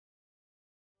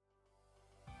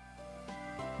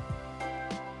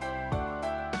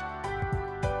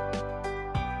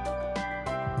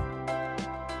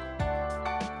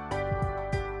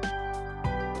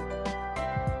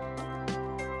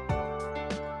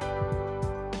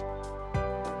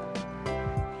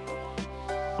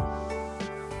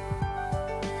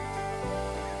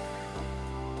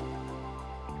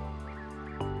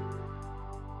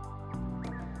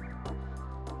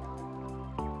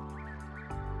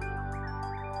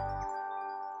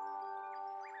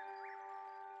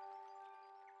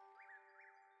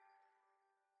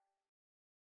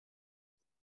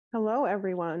Hello,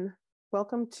 everyone.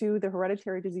 Welcome to the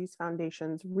Hereditary Disease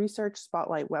Foundation's Research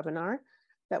Spotlight webinar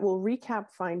that will recap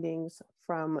findings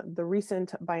from the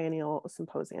recent biennial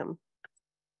symposium.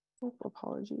 Oh,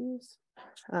 apologies.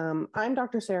 I'm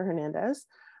Dr. Sarah Hernandez.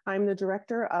 I'm the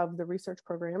director of the research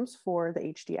programs for the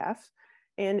HDF.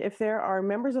 And if there are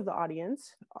members of the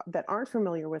audience that aren't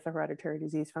familiar with the Hereditary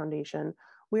Disease Foundation,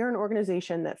 we are an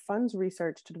organization that funds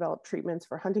research to develop treatments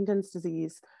for Huntington's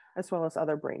disease, as well as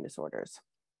other brain disorders.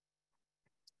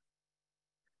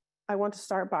 I want to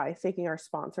start by thanking our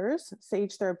sponsors,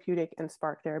 Sage Therapeutic and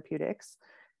Spark Therapeutics.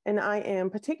 And I am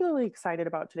particularly excited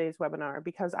about today's webinar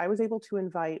because I was able to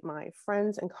invite my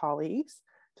friends and colleagues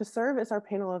to serve as our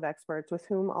panel of experts with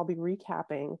whom I'll be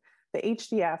recapping the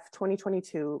HDF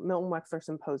 2022 Milton Wexler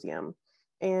Symposium.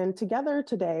 And together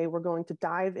today, we're going to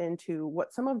dive into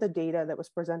what some of the data that was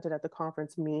presented at the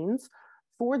conference means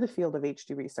for the field of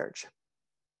HD research.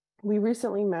 We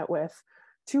recently met with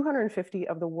 250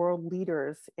 of the world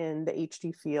leaders in the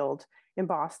HD field in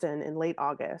Boston in late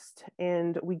August,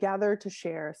 and we gathered to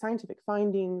share scientific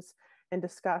findings and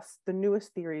discuss the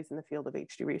newest theories in the field of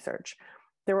HD research.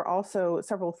 There were also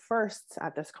several firsts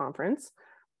at this conference.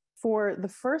 For the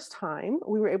first time,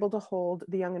 we were able to hold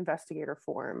the Young Investigator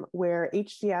Forum, where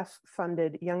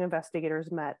HDF-funded young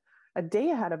investigators met a day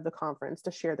ahead of the conference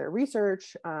to share their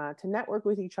research, to network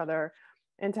with each other,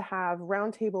 and to have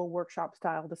roundtable workshop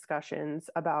style discussions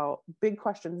about big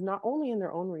questions, not only in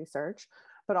their own research,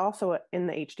 but also in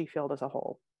the HD field as a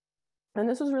whole. And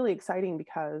this was really exciting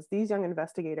because these young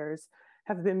investigators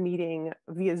have been meeting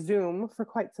via Zoom for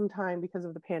quite some time because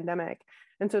of the pandemic.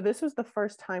 And so this was the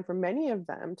first time for many of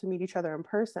them to meet each other in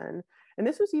person. And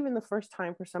this was even the first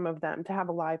time for some of them to have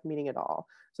a live meeting at all.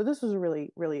 So this was a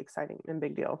really, really exciting and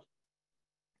big deal.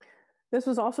 This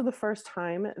was also the first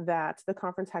time that the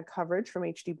conference had coverage from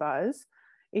HD Buzz.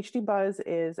 HD Buzz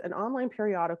is an online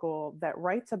periodical that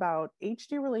writes about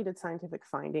HD-related scientific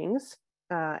findings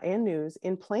and news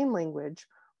in plain language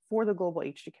for the global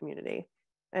HD community.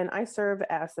 And I serve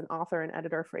as an author and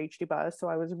editor for HD Buzz, so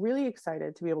I was really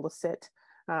excited to be able to sit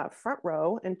front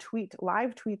row and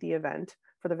live tweet the event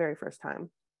for the very first time.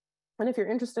 And if you're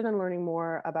interested in learning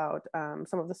more about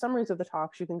some of the summaries of the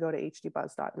talks, you can go to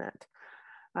hdbuzz.net.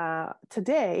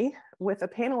 Today, with a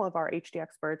panel of our HD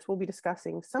experts, we'll be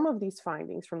discussing some of these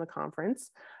findings from the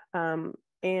conference,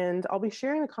 and I'll be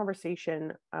sharing the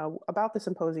conversation about the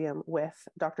symposium with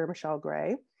Dr. Michelle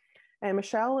Gray. And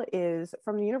Michelle is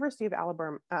from the University of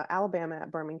Alabama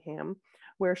at Birmingham,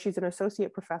 where she's an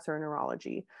associate professor in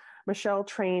neurology. Michelle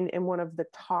trained in one of the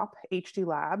top HD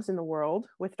labs in the world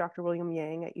with Dr. William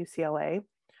Yang at UCLA,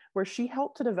 where she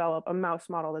helped to develop a mouse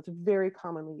model that's very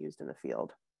commonly used in the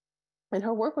field. And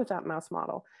her work with that mouse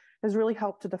model has really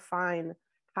helped to define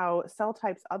how cell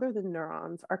types other than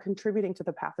neurons are contributing to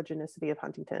the pathogenicity of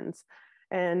Huntington's.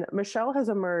 And Michelle has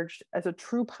emerged as a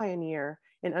true pioneer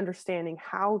in understanding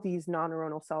how these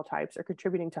non-neuronal cell types are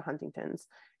contributing to Huntington's.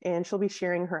 And she'll be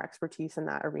sharing her expertise in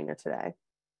that arena today.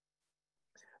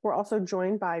 We're also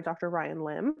joined by Dr. Ryan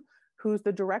Lim, who's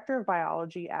the director of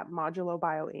biology at Modulo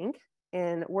Bio Inc.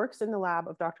 and works in the lab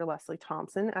of Dr. Leslie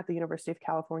Thompson at the University of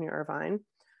California, Irvine.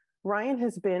 Ryan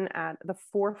has been at the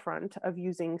forefront of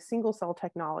using single cell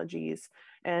technologies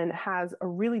and has a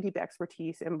really deep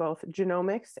expertise in both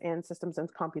genomics and systems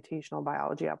and computational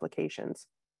biology applications.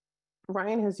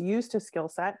 Ryan has used his skill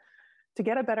set to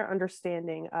get a better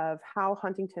understanding of how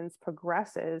Huntington's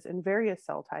progresses in various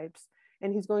cell types,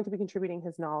 and he's going to be contributing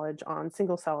his knowledge on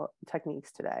single cell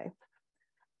techniques today.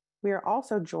 We are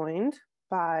also joined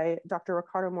by Dr.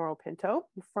 Ricardo Mouro Pinto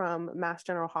from Mass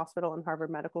General Hospital and Harvard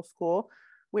Medical School,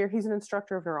 where he's an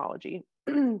instructor of neurology.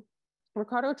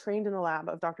 Ricardo trained in the lab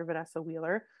of Dr. Vanessa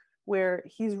Wheeler, where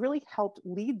he's really helped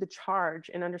lead the charge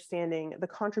in understanding the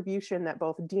contribution that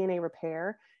both DNA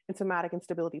repair and somatic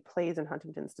instability plays in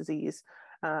Huntington's disease.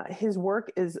 His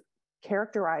work is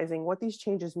characterizing what these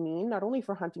changes mean, not only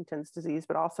for Huntington's disease,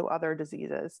 but also other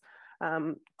diseases,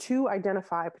 to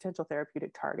identify potential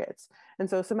therapeutic targets. And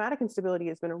so somatic instability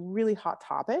has been a really hot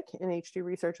topic in HD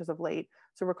research as of late.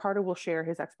 So Ricardo will share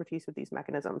his expertise with these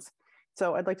mechanisms.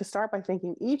 So I'd like to start by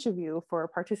thanking each of you for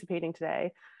participating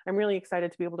today. I'm really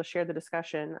excited to be able to share the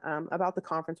discussion about the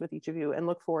conference with each of you and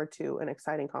look forward to an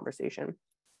exciting conversation.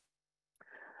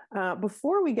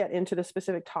 Before we get into the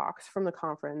specific talks from the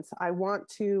conference, I want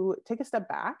to take a step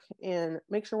back and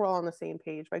make sure we're all on the same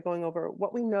page by going over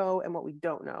what we know and what we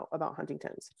don't know about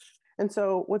Huntington's. And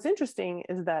so what's interesting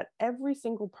is that every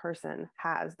single person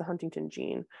has the Huntington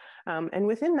gene. And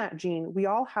within that gene, we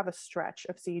all have a stretch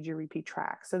of CAG repeat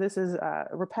tracks. So this is a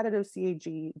repetitive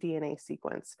CAG DNA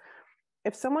sequence.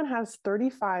 If someone has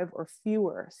 35 or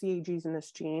fewer CAGs in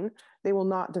this gene, they will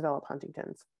not develop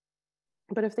Huntington's.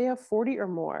 But if they have 40 or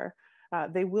more,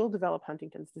 they will develop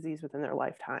Huntington's disease within their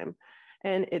lifetime.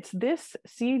 And it's this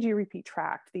CAG repeat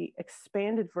tract, the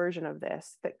expanded version of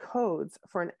this, that codes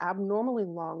for an abnormally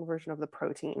long version of the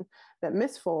protein that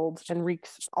misfolds and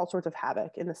wreaks all sorts of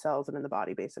havoc in the cells and in the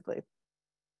body, basically.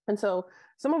 And so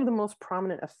some of the most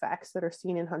prominent effects that are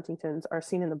seen in Huntington's are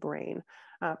seen in the brain.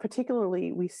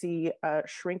 Particularly, we see a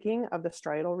shrinking of the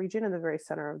striatal region in the very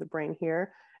center of the brain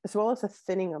here, as well as a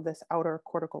thinning of this outer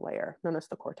cortical layer known as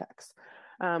the cortex.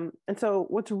 And so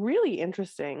what's really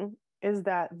interesting is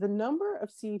that the number of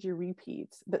CAG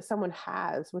repeats that someone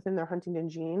has within their Huntington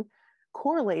gene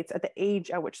correlates at the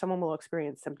age at which someone will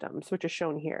experience symptoms, which is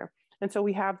shown here. And so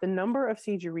we have the number of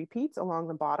CAG repeats along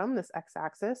the bottom, this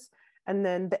x-axis, and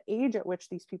then the age at which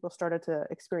these people started to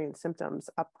experience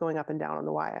symptoms going up and down on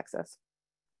the y-axis.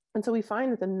 And so we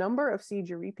find that the number of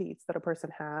CAG repeats that a person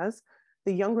has,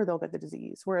 the younger they'll get the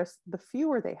disease, whereas the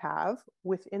fewer they have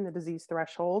within the disease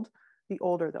threshold, the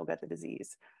older they'll get the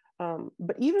disease.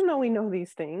 But even though we know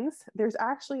these things, there's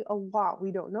actually a lot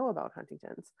we don't know about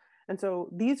Huntington's. And so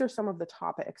these are some of the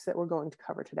topics that we're going to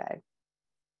cover today.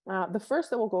 The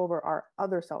first that we'll go over are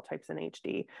other cell types in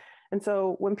HD. And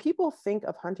so when people think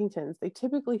of Huntington's, they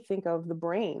typically think of the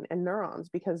brain and neurons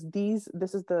because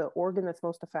this is the organ that's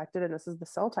most affected and this is the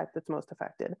cell type that's most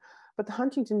affected. But the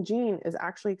Huntington gene is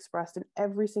actually expressed in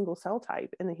every single cell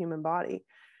type in the human body.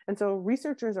 And so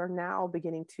researchers are now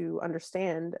beginning to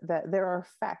understand that there are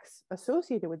effects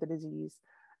associated with the disease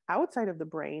outside of the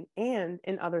brain and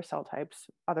in other cell types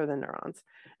other than neurons.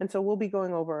 And so we'll be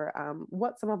going over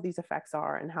what some of these effects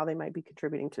are and how they might be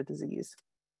contributing to disease.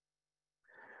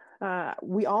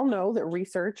 We all know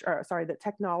that that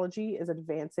technology is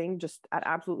advancing just at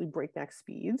absolutely breakneck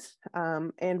speeds,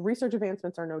 and research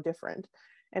advancements are no different.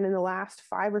 And in the last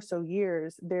 5 or so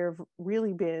years, there have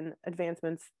really been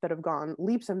advancements that have gone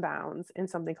leaps and bounds in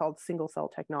something called single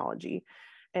cell technology.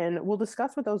 And we'll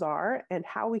discuss what those are and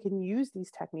how we can use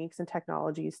these techniques and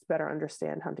technologies to better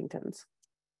understand Huntington's.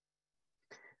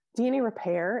 DNA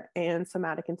repair and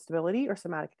somatic instability or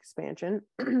somatic expansion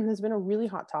has been a really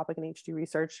hot topic in HD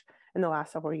research in the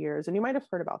last several years. And you might have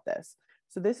heard about this.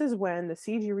 So this is when the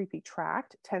CAG repeat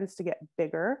tract tends to get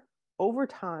bigger over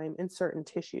time in certain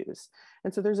tissues.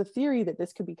 And so there's a theory that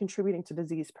this could be contributing to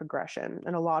disease progression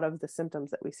and a lot of the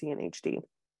symptoms that we see in HD.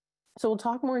 So we'll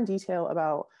talk more in detail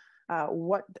about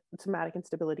what somatic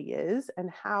instability is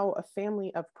and how a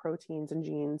family of proteins and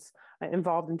genes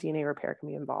involved in DNA repair can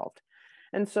be involved.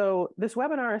 And so this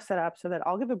webinar is set up so that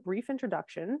I'll give a brief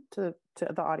introduction to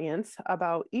the audience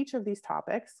about each of these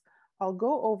topics. I'll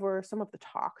go over some of the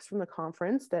talks from the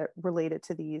conference that related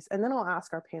to these, and then I'll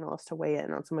ask our panelists to weigh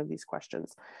in on some of these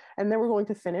questions. And then we're going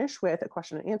to finish with a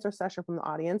question and answer session from the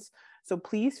audience. So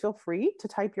please feel free to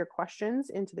type your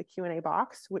questions into the Q&A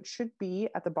box, which should be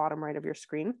at the bottom right of your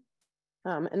screen.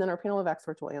 And then our panel of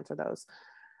experts will answer those.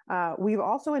 We've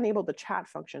also enabled the chat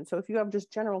function. So if you have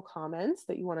just general comments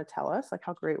that you want to tell us, like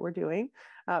how great we're doing,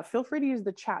 feel free to use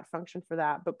the chat function for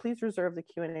that, but please reserve the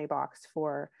Q&A box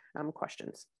for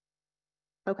questions.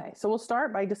 Okay, so we'll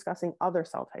start by discussing other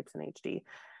cell types in HD.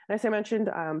 And as I mentioned,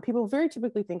 people very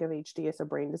typically think of HD as a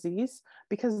brain disease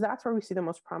because that's where we see the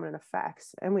most prominent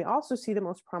effects. And we also see the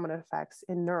most prominent effects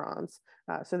in neurons.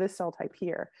 So this cell type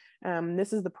here,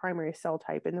 this is the primary cell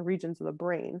type in the regions of the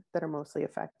brain that are mostly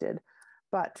affected.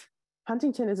 But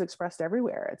Huntington is expressed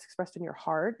everywhere. It's expressed in your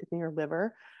heart, in your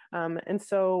liver. And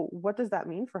so what does that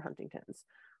mean for Huntington's?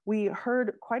 We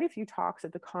heard quite a few talks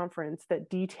at the conference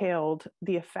that detailed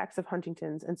the effects of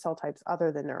Huntington's in cell types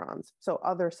other than neurons, so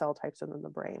other cell types within the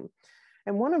brain.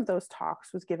 And one of those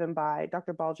talks was given by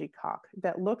Dr. Baljeet Kaur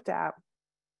that looked at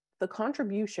the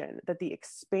contribution that the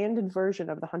expanded version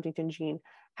of the Huntington gene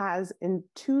has in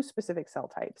 2 specific cell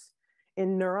types,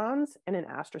 in neurons and in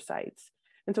astrocytes.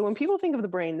 And so when people think of the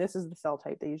brain, this is the cell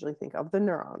type they usually think of, the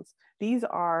neurons. These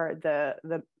are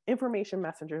the information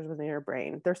messengers within your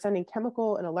brain. They're sending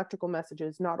chemical and electrical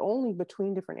messages, not only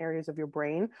between different areas of your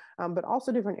brain, but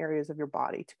also different areas of your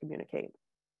body to communicate.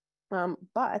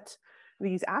 But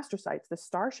these astrocytes, the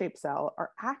star-shaped cell,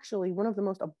 are actually one of the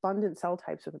most abundant cell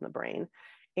types within the brain,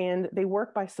 and they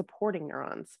work by supporting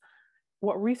neurons.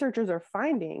 What researchers are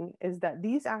finding is that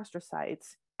these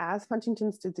astrocytes, as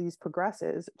Huntington's disease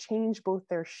progresses, change both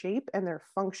their shape and their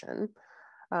function.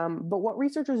 But what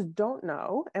researchers don't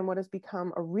know, and what has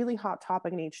become a really hot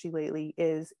topic in HD lately,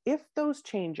 is if those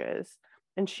changes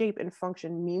in shape and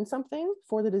function mean something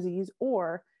for the disease,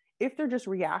 or if they're just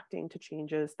reacting to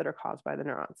changes that are caused by the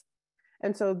neurons.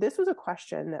 And so this was a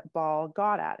question that Ball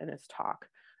got at in his talk.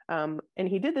 And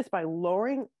he did this by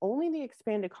lowering only the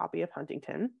expanded copy of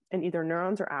Huntington in either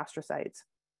neurons or astrocytes,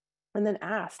 and then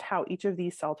asked how each of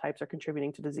these cell types are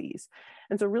contributing to disease.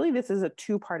 And so really this is a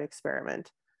two-part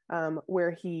experiment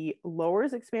where he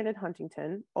lowers expanded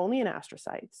Huntington only in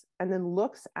astrocytes, and then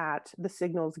looks at the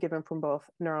signals given from both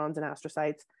neurons and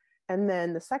astrocytes. And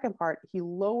then the second part, he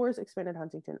lowers expanded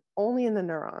Huntington only in the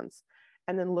neurons,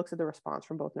 and then looks at the response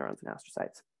from both neurons and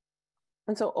astrocytes.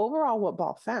 And so overall, what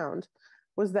Ball found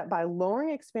was that by lowering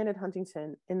expanded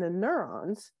Huntington in the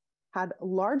neurons, had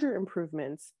larger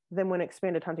improvements than when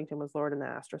expanded Huntington was lowered in the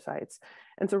astrocytes.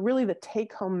 And so really the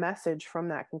take-home message from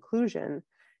that conclusion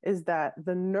is that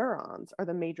the neurons are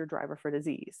the major driver for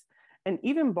disease. And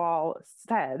even Ball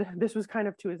said this was kind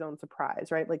of to his own surprise,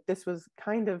 right? Like this was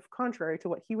kind of contrary to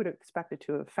what he would have expected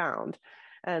to have found.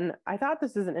 And I thought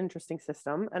this is an interesting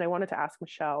system. And I wanted to ask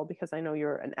Michelle, because I know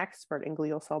you're an expert in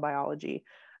glial cell biology,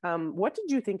 what did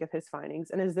you think of his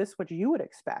findings? And is this what you would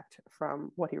expect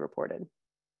from what he reported?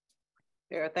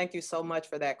 Sarah, thank you so much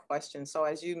for that question. So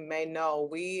as you may know,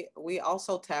 we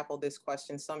also tackled this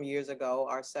question some years ago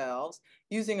ourselves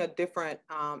using a different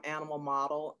animal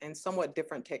model and somewhat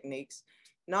different techniques.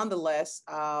 Nonetheless,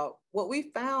 what we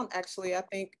found actually, I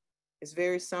think, is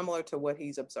very similar to what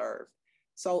he's observed.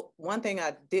 So one thing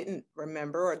I didn't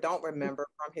remember or don't remember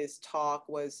from his talk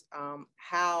was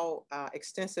how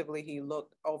extensively he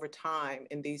looked over time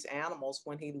in these animals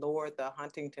when he lowered the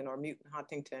Huntington or mutant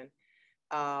Huntington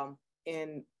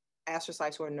in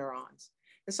astrocytes or neurons.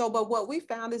 And so, but what we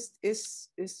found is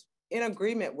in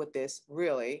agreement with this,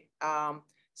 really.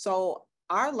 So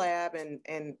our lab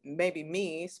and maybe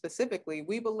me specifically,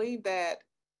 we believe that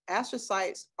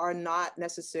astrocytes are not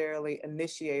necessarily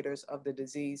initiators of the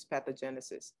disease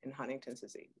pathogenesis in Huntington's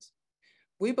disease.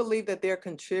 We believe that they're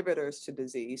contributors to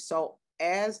disease. So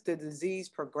as the disease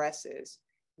progresses,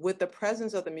 with the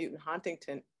presence of the mutant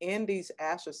Huntington in these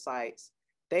astrocytes,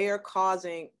 they are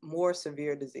causing more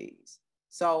severe disease.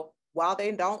 So while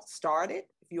they don't start it,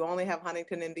 if you only have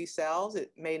Huntington in these cells,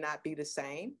 it may not be the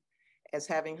same as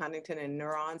having Huntington in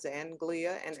neurons and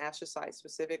glia and astrocytes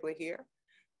specifically here.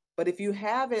 But if you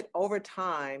have it over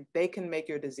time, they can make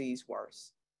your disease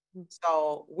worse.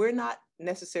 So we're not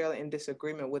necessarily in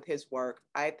disagreement with his work.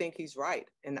 I think he's right.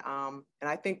 And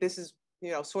I think this is,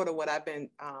 sort of what I've been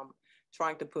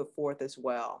trying to put forth as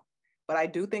well. But I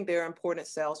do think they're important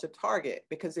cells to target,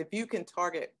 because if you can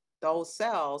target those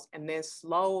cells and then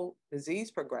slow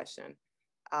disease progression,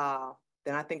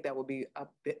 then I think that will be a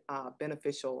bit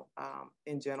beneficial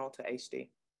in general to HD.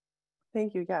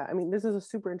 Thank you. Yeah, I mean, this is a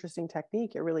super interesting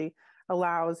technique. It really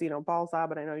allows, Ball's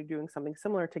lab, and I know you're doing something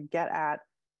similar, to get at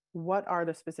what are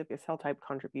the specific cell type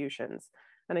contributions.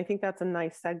 And I think that's a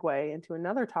nice segue into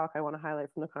another talk I want to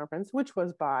highlight from the conference, which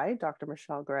was by Dr.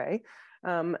 Michelle Gray.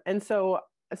 And so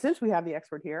since we have the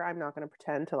expert here, I'm not going to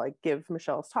pretend to give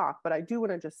Michelle's talk, but I do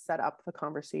want to just set up the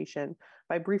conversation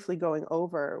by briefly going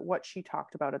over what she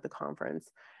talked about at the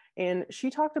conference. And she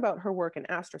talked about her work in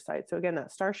astrocytes. So again,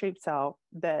 that star-shaped cell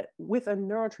that with a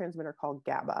neurotransmitter called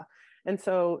GABA. And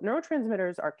so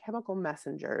neurotransmitters are chemical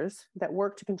messengers that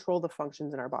work to control the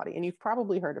functions in our body. And you've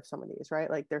probably heard of some of these, right?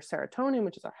 Like there's serotonin,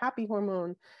 which is our happy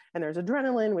hormone, and there's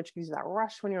adrenaline, which gives you that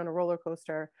rush when you're on a roller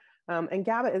coaster. And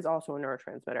GABA is also a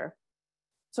neurotransmitter.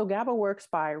 So GABA works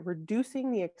by reducing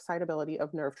the excitability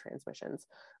of nerve transmissions,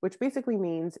 which basically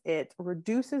means it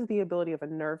reduces the ability of a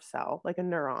nerve cell, like a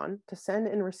neuron, to send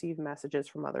and receive messages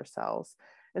from other cells.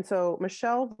 And so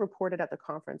Michelle reported at the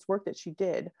conference work that she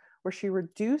did where she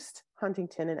reduced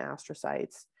Huntington in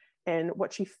astrocytes and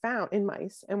what she found in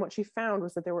mice. And what she found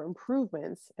was that there were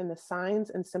improvements in the signs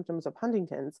and symptoms of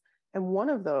Huntington's. And one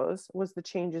of those was the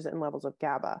changes in levels of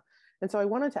GABA. And so I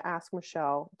wanted to ask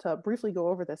Michelle to briefly go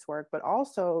over this work, but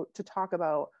also to talk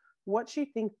about what she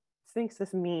thinks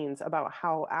this means about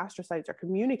how astrocytes are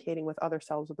communicating with other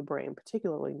cells of the brain,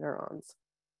 particularly neurons.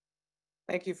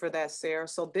 Thank you for that, Sarah.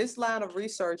 So this line of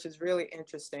research is really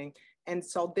interesting. And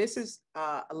so this is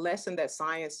a lesson that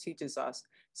science teaches us.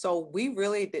 So we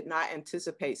really did not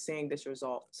anticipate seeing this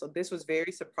result. So this was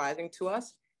very surprising to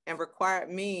us and required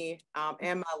me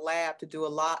and my lab to do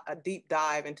a deep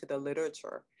dive into the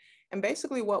literature. And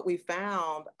basically what we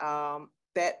found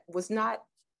that was not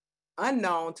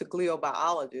unknown to glial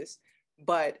biologists,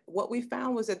 but what we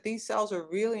found was that these cells are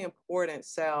really important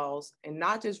cells and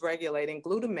not just regulating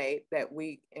glutamate that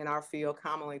we in our field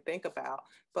commonly think about,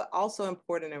 but also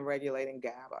important in regulating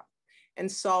GABA. And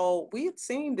so we had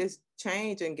seen this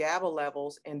change in GABA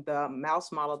levels in the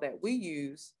mouse model that we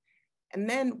use. And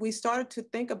then we started to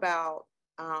think about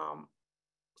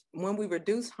when we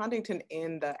reduced Huntington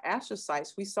in the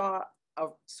astrocytes, we saw a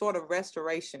sort of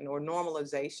restoration or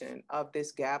normalization of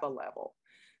this GABA level.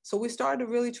 So we started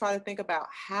to really try to think about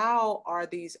how are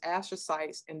these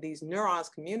astrocytes and these neurons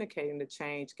communicating to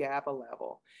change GABA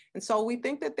level. And so we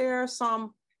think that there are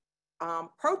some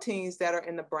proteins that are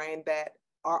in the brain that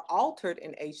are altered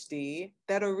in HD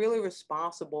that are really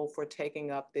responsible for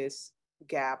taking up this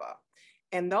GABA.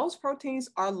 And those proteins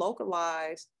are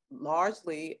localized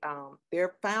largely,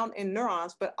 they're found in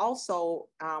neurons, but also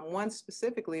one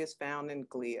specifically is found in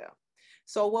glia.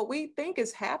 So what we think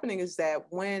is happening is that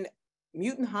when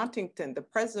mutant Huntington, the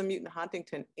presence of mutant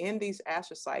Huntington in these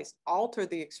astrocytes alters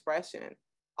the expression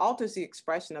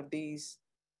of these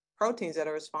proteins that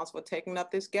are responsible for taking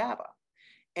up this GABA.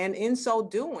 And in so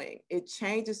doing, it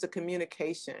changes the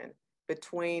communication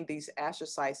between these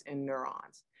astrocytes and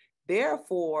neurons.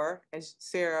 Therefore, as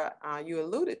Sarah, you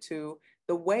alluded to,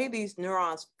 the way these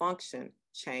neurons function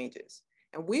changes.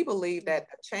 And we believe that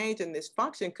a change in this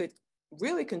function could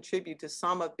really contribute to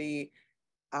some of the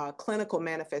clinical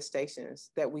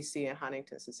manifestations that we see in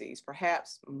Huntington's disease,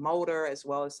 perhaps motor as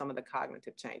well as some of the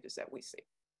cognitive changes that we see.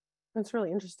 That's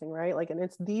really interesting, right? Like, and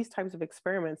it's these types of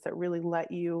experiments that really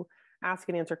let you ask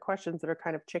and answer questions that are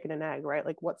kind of chicken and egg, right?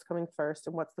 Like what's coming first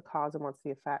and what's the cause and what's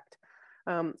the effect.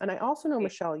 And I also know,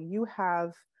 Michelle, you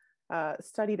have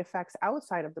studied effects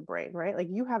outside of the brain, right? Like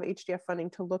you have HDF funding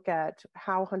to look at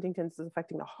how Huntington's is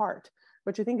affecting the heart,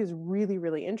 which I think is really,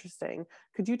 really interesting.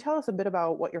 Could you tell us a bit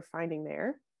about what you're finding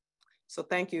there? So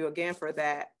thank you again for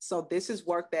that. So this is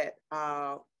work that,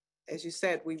 as you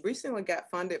said, we recently got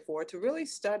funded for to really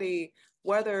study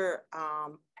whether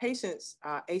patients,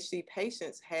 HD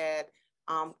patients had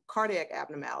cardiac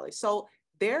abnormalities. So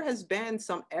there has been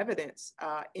some evidence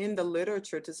in the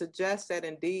literature to suggest that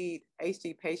indeed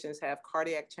HD patients have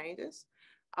cardiac changes.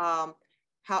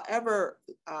 However,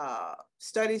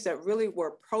 studies that really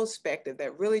were prospective,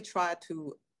 that really tried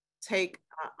to take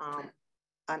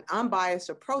an unbiased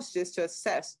approach just to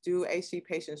assess, do HD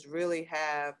patients really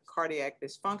have cardiac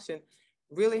dysfunction,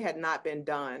 really had not been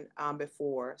done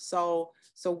before. So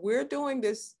we're doing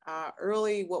this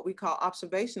early, what we call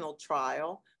observational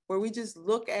trial, where we just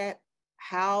look at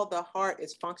how the heart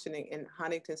is functioning in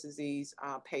Huntington's disease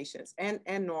patients and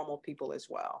normal people as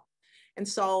well. And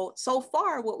so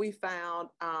far what we found,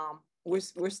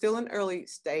 we're still in early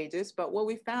stages, but what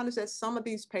we found is that some of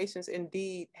these patients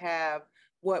indeed have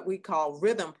what we call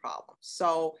rhythm problems.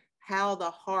 So how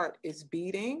the heart is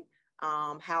beating,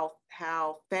 how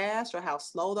fast or how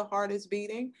slow the heart is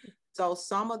beating. So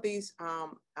some of these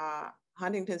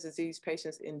Huntington's disease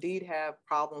patients indeed have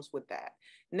problems with that.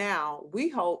 Now, we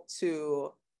hope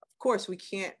to, of course, we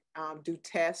can't do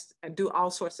tests and do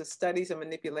all sorts of studies and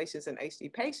manipulations in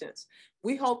HD patients.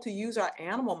 We hope to use our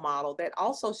animal model that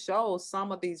also shows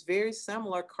some of these very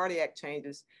similar cardiac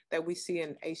changes that we see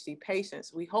in HD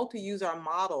patients. We hope to use our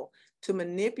model to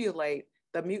manipulate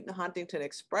the mutant Huntington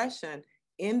expression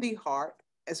in the heart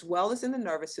as well as in the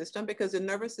nervous system, because the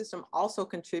nervous system also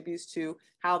contributes to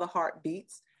how the heart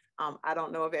beats. I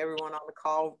don't know if everyone on the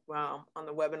call, on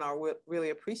the webinar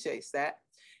really appreciates that.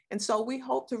 And so we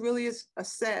hope to really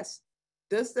assess,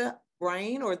 does the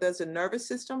brain or does the nervous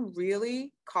system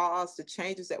really cause the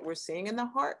changes that we're seeing in the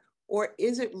heart? Or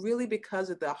is it really because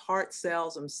of the heart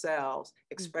cells themselves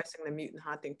expressing the mutant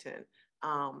Huntington,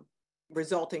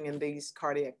 resulting in these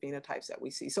cardiac phenotypes that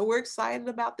we see? So we're excited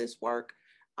about this work.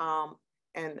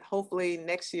 And hopefully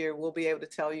next year, we'll be able to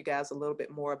tell you guys a little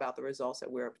bit more about the results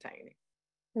that we're obtaining.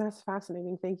 That's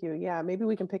fascinating. Thank you. Yeah, maybe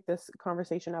we can pick this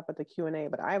conversation up at the Q&A,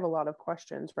 but I have a lot of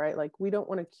questions, right? Like we don't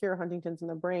want to cure Huntington's in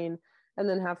the brain and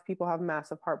then have people have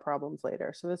massive heart problems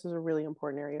later. So this is a really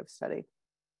important area of study.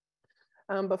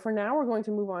 But for now, we're going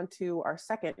to move on to our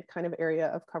second kind of area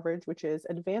of coverage, which is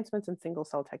advancements in single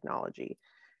cell technology.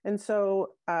 And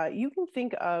so you can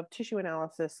think of tissue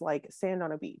analysis like sand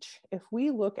on a beach. If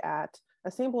we look at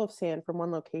a sample of sand from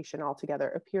one location altogether,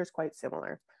 it appears quite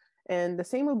similar. And the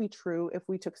same would be true if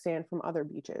we took sand from other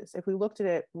beaches. If we looked at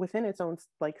it within its own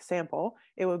like sample,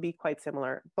 it would be quite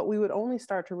similar, but we would only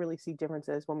start to really see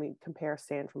differences when we compare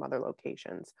sand from other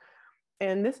locations.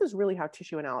 And this is really how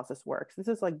tissue analysis works. This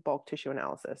is like bulk tissue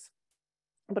analysis.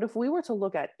 But if we were to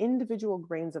look at individual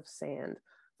grains of sand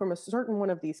from a certain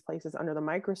one of these places under the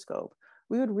microscope,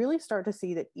 we would really start to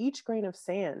see that each grain of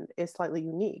sand is slightly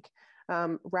unique.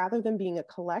 Rather than being a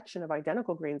collection of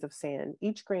identical grains of sand,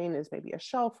 each grain is maybe a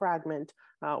shell fragment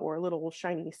or a little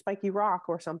shiny spiky rock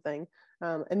or something.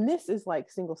 And this is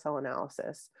like single cell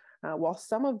analysis. While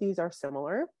some of these are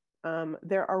similar,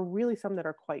 there are really some that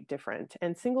are quite different.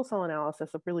 And single cell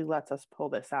analysis really lets us pull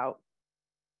this out.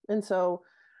 And so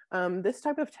This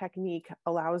type of technique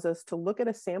allows us to look at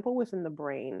a sample within the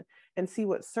brain and see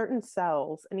what certain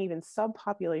cells and even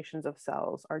subpopulations of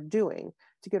cells are doing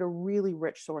to get a really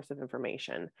rich source of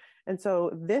information. And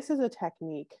so this is a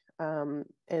technique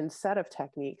and set of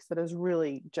techniques that has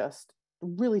really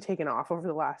taken off over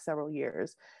the last several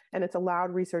years. And it's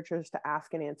allowed researchers to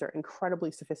ask and answer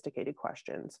incredibly sophisticated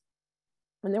questions.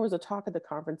 And there was a talk at the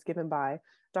conference given by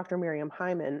Dr. Miriam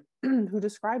Hyman, who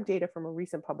described data from a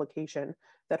recent publication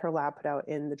that her lab put out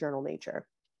in the journal Nature.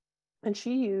 And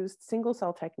she used single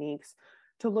cell techniques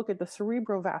to look at the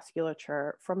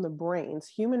cerebrovasculature from the brains,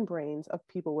 human brains of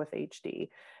people with HD.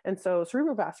 And so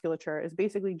cerebrovasculature is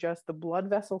basically just the blood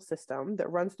vessel system that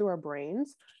runs through our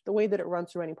brains the way that it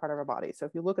runs through any part of our body. So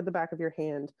if you look at the back of your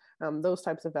hand, those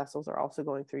types of vessels are also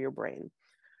going through your brain.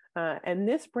 And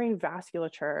this brain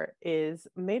vasculature is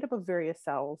made up of various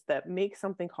cells that make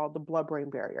something called the blood-brain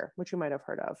barrier, which you might have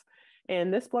heard of.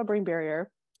 And this blood-brain barrier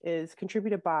is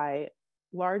contributed by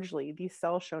largely these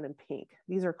cells shown in pink.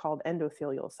 These are called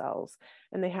endothelial cells.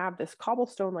 And they have this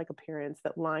cobblestone-like appearance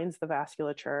that lines the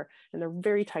vasculature, and they're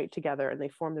very tight together, and they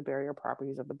form the barrier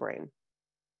properties of the brain.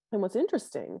 And what's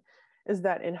interesting is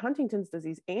that in Huntington's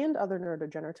disease and other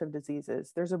neurodegenerative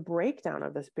diseases, there's a breakdown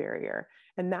of this barrier.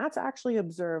 And that's actually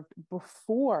observed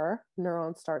before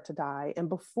neurons start to die and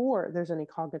before there's any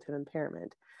cognitive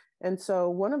impairment. And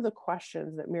so one of the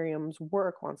questions that Miriam's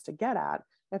work wants to get at,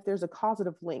 if there's a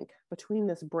causative link between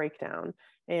this breakdown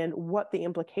and what the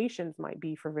implications might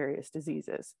be for various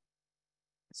diseases.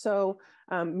 So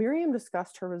Miriam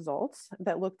discussed her results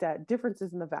that looked at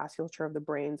differences in the vasculature of the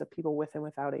brains of people with and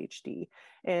without HD.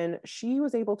 And she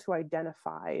was able to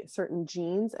identify certain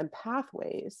genes and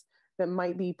pathways that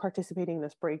might be participating in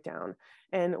this breakdown.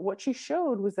 And what she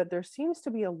showed was that there seems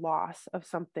to be a loss of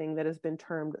something that has been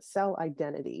termed cell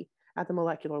identity at the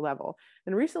molecular level.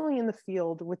 And recently in the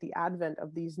field, with the advent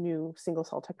of these new single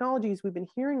cell technologies, we've been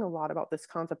hearing a lot about this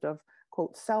concept of,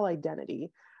 quote, cell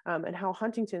identity, and how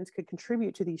Huntington's could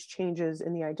contribute to these changes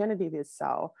in the identity of his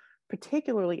cell,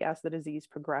 particularly as the disease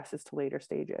progresses to later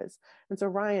stages. And so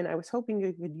Ryan, I was hoping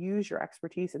you could use your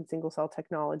expertise in single cell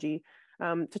technology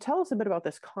to tell us a bit about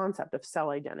this concept of cell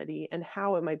identity and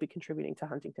how it might be contributing to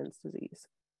Huntington's disease.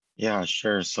 Yeah,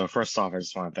 sure. So first off, I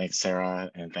just want to thank Sarah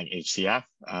and thank HDF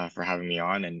for having me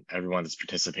on, and everyone that's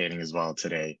participating as well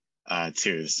today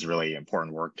too. This is really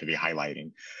important work to be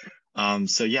highlighting.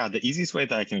 So yeah, the easiest way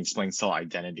that I can explain cell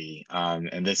identity,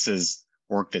 and this is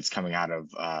work that's coming out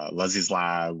of Leslie's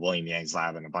lab, William Yang's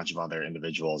lab, and a bunch of other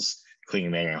individuals,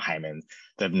 including Miriam Hyman,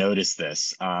 that have noticed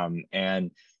this.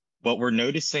 And what we're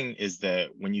noticing is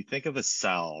that when you think of a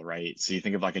cell, right? So you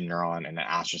think of like a neuron and an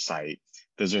astrocyte,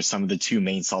 those are some of the two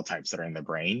main cell types that are in the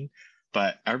brain,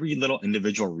 but every little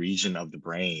individual region of the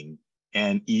brain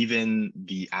and even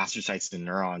the astrocytes and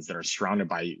neurons that are surrounded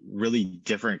by really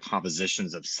different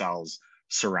compositions of cells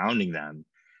surrounding them,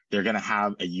 they're going to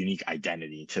have a unique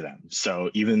identity to them.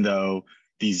 So even though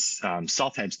these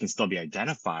cell types can still be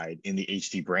identified in the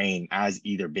HD brain as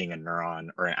either being a neuron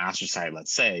or an astrocyte,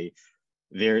 let's say,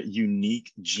 they're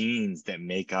unique genes that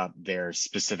make up their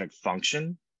specific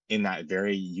function in that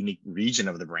very unique region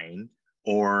of the brain,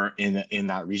 or in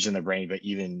that region of the brain, but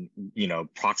even,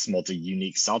 proximal to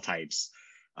unique cell types,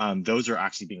 those are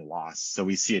actually being lost. So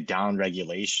we see a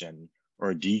downregulation or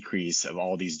a decrease of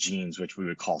all these genes, which we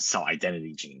would call cell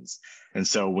identity genes. And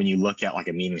so when you look at like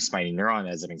a medium spiny neuron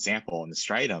as an example in the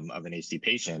striatum of an HD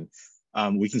patient,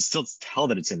 we can still tell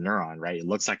that it's a neuron, right? It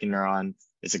looks like a neuron.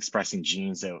 It's expressing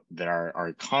genes that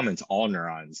are common to all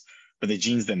neurons, but the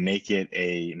genes that make it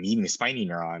a medium spiny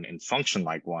neuron and function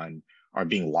like one are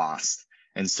being lost.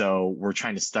 And so we're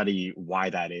trying to study why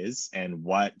that is and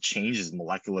what changes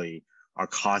molecularly are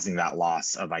causing that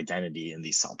loss of identity in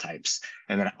these cell types,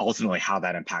 and then ultimately how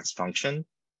that impacts function,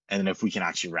 and then if we can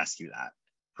actually rescue that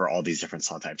for all these different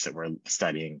cell types that we're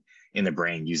studying in the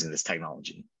brain using this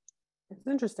technology. It's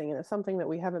interesting, and it's something that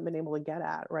we haven't been able to get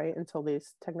at, right, until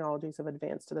these technologies have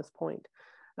advanced to this point.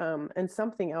 And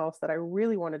something else that I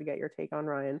really wanted to get your take on,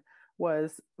 Ryan,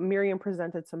 was Miriam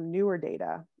presented some newer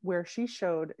data where she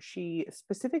showed she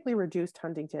specifically reduced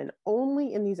Huntington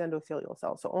only in these endothelial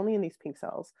cells, so only in these pink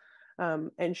cells.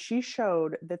 And she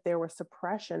showed that there was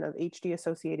suppression of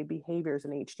HD-associated behaviors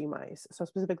in HD mice, so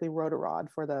specifically rotarod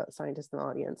for the scientists in the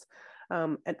audience.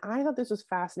 And I thought this was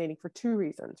fascinating for two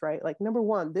reasons, right? Like, number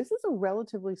one, this is a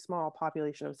relatively small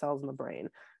population of cells in the brain.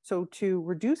 So to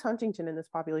reduce Huntington in this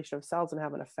population of cells and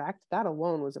have an effect, that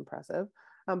alone was impressive.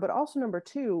 But also number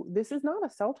two, this is not a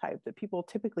cell type that people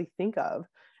typically think of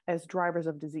as drivers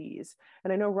of disease.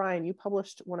 And I know, Ryan, you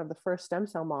published one of the first stem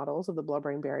cell models of the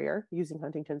blood-brain barrier using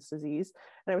Huntington's disease.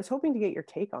 And I was hoping to get your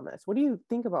take on this. What do you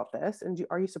think about this? And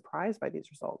are you surprised by these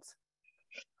results?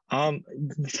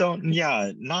 So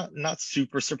yeah, not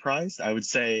super surprised. I would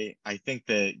say I think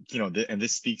that, and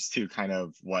this speaks to kind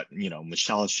of what,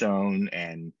 Michelle has shown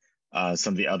and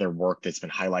some of the other work that's been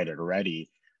highlighted already.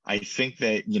 I think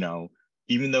that,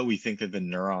 even though we think that the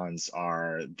neurons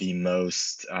are the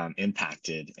most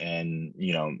impacted and,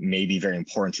 may be very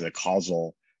important to the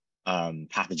causal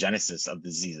pathogenesis of the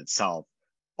disease itself,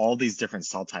 all these different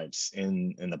cell types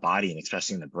in the body and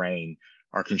especially in the brain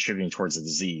are contributing towards the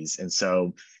disease. And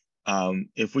so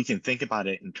if we can think about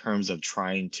it in terms of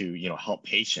trying to, help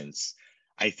patients,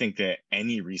 I think that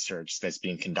any research that's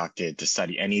being conducted to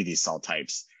study any of these cell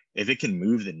types, if it can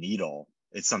move the needle,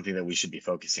 it's something that we should be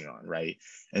focusing on, right?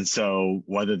 And so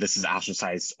whether this is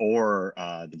astrocytes or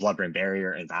the blood-brain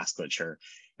barrier and vasculature.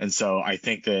 And so I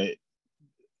think that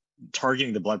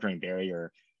targeting the blood-brain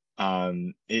barrier,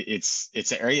 it's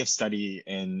an area of study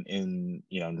in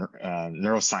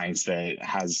neuroscience that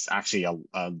has actually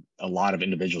a lot of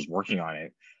individuals working on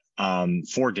it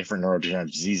for different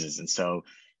neurodegenerative diseases. And so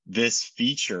this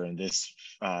feature and this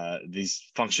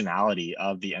functionality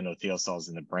of the endothelial cells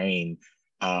in the brain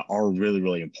are really,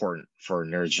 really important for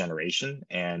neurodegeneration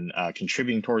and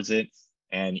contributing towards it,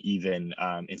 and even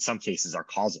in some cases are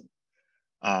causal.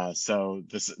 So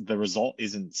the result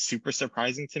isn't super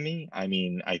surprising to me. I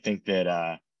mean, I think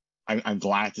that I'm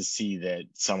glad to see that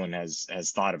someone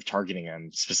has thought of targeting them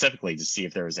specifically to see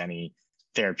if there was any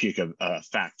therapeutic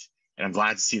effect. And I'm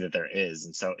glad to see that there is.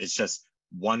 And so it's just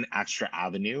one extra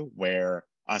avenue where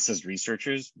us as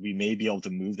researchers, we may be able to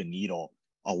move the needle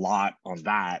a lot on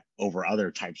that over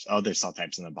other cell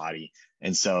types in the body.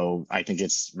 And so I think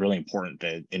it's really important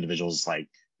that individuals like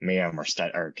Mayhem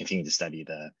are continue to study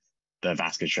the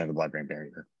vasculature of the blood-brain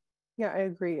barrier. Yeah, I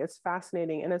agree. It's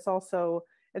fascinating. And it's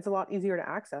a lot easier to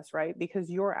access, right? Because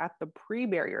you're at the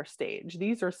pre-barrier stage.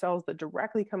 These are cells that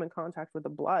directly come in contact with the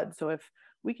blood. So if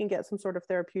we can get some sort of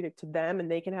therapeutic to them and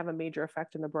they can have a major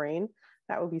effect in the brain,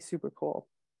 that would be super cool.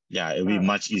 Yeah, it would be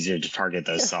much easier to target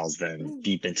those cells than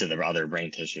deep into the other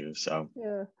brain tissue. So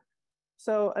yeah.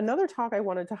 So another talk I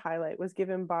wanted to highlight was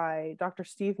given by Dr.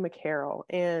 Steve McCarroll.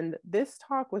 And this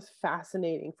talk was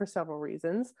fascinating for several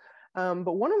reasons.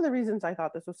 But one of the reasons I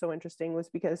thought this was so interesting was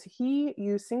because he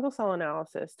used single cell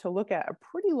analysis to look at a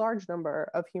pretty large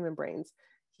number of human brains.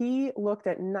 He looked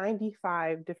at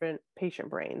 95 different patient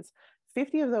brains.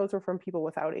 50 of those were from people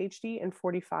without HD and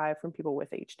 45 from people with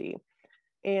HD.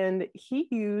 And he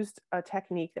used a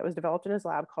technique that was developed in his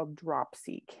lab called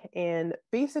DropSeq. And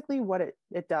basically what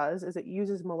it does is it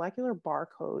uses molecular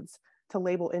barcodes to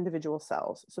label individual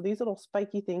cells. So these little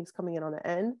spiky things coming in on the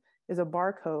end is a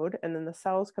barcode, and then the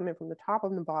cells come in from the top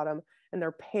and the bottom, and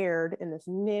they're paired in this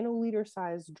nanoliter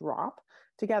sized drop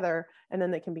together, and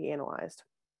then they can be analyzed.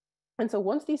 And so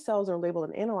once these cells are labeled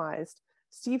and analyzed,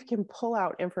 Steve can pull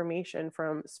out information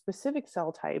from specific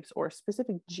cell types or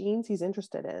specific genes he's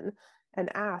interested in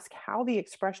and ask how the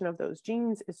expression of those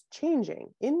genes is changing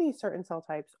in these certain cell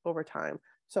types over time.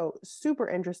 So super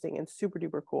interesting and super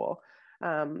duper cool.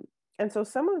 And so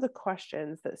some of the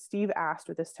questions that Steve asked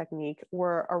with this technique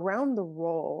were around the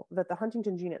role that the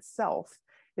Huntington gene itself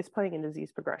is playing in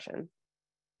disease progression.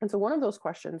 And so one of those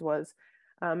questions was,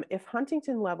 if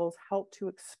Huntington levels help to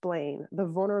explain the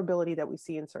vulnerability that we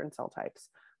see in certain cell types.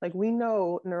 Like we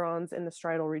know neurons in the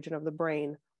striatal region of the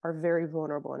brain are very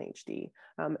vulnerable in HD.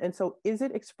 And so is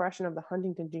it expression of the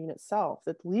Huntington gene itself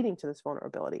that's leading to this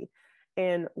vulnerability?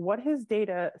 And what his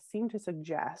data seemed to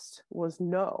suggest was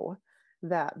no,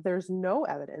 that there's no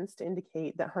evidence to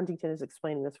indicate that Huntington is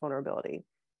explaining this vulnerability.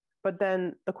 But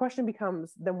then the question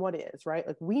becomes, then what is, right?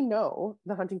 Like we know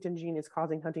the Huntington gene is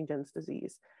causing Huntington's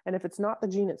disease. And if it's not the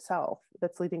gene itself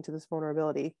that's leading to this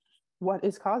vulnerability, what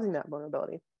is causing that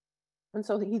vulnerability? And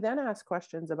so he then asked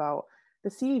questions about the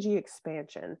CAG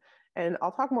expansion. And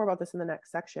I'll talk more about this in the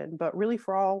next section, but really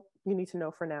for all you need to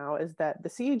know for now is that the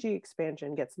CAG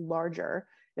expansion gets larger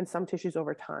in some tissues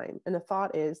over time. And the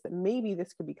thought is that maybe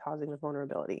this could be causing the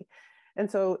vulnerability.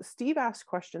 And so Steve asked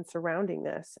questions surrounding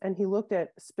this, and he looked at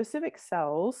specific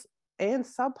cells and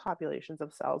subpopulations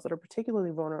of cells that are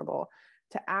particularly vulnerable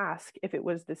to ask if it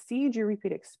was the CAG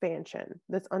repeat expansion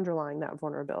that's underlying that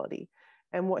vulnerability.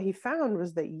 And what he found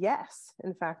was that yes,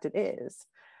 in fact, it is.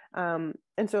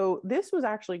 And so this was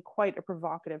actually quite a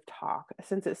provocative talk,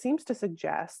 since it seems to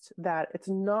suggest that it's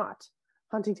not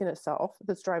Huntington itself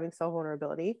that's driving cell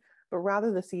vulnerability, but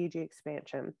rather the CAG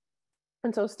expansion.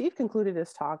 And so Steve concluded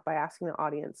his talk by asking the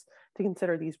audience to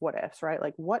consider these what ifs, right?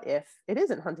 Like, what if it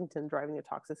isn't Huntington driving the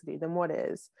toxicity? Then what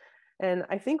is? And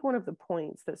I think one of the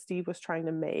points that Steve was trying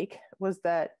to make was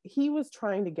that he was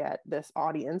trying to get this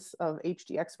audience of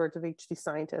HD experts, of HD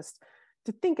scientists,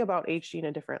 to think about HD in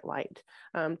a different light,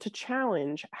 to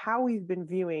challenge how we've been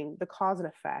viewing the cause and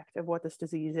effect of what this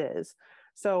disease is.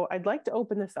 So I'd like to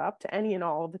open this up to any and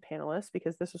all of the panelists,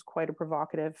 because this was quite a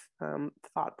provocative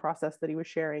thought process that he was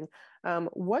sharing.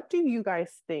 What do you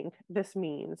guys think this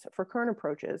means for current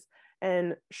approaches?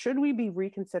 And should we be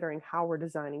reconsidering how we're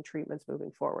designing treatments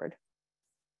moving forward?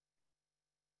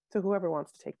 So whoever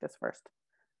wants to take this first.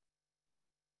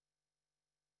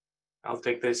 I'll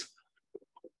take this.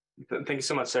 Thank you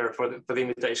so much, Sarah, for the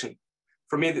invitation.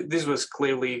 For me, this was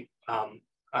clearly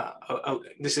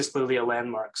this is clearly a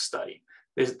landmark study.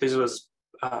 This was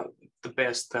the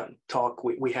best talk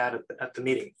we had at the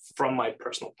meeting from my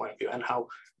personal point of view, and how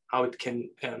it can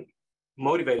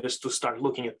motivate us to start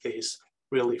looking at this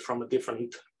really from a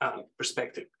different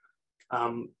perspective.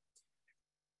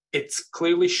 It's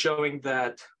clearly showing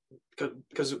that,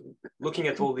 because looking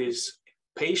at all these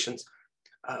patients,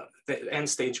 the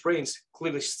end-stage brains,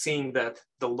 clearly seeing that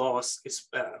the loss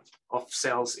of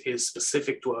cells is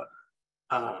specific to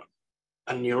a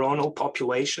neuronal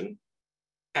population,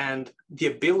 and the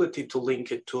ability to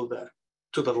link it to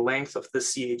the length of the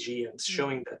CAG, and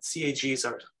showing that CAGs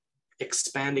are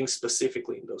expanding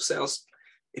specifically in those cells.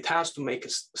 It has to make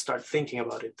us start thinking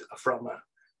about it from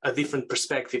a different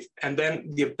perspective. And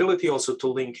then the ability also to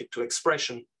link it to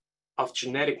expression of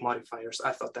genetic modifiers,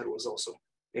 I thought that was also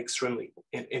extremely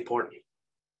important.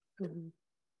 Mm-hmm.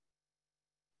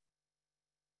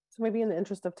 So maybe in the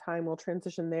interest of time, we'll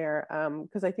transition there,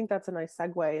 because I think that's a nice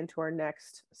segue into our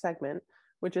next segment,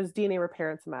 which is DNA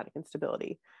repair and somatic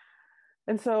instability.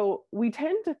 And so we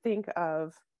tend to think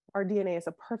of our DNA as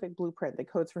a perfect blueprint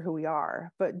that codes for who we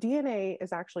are, but DNA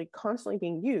is actually constantly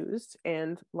being used,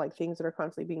 and like things that are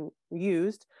constantly being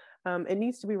used, it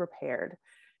needs to be repaired.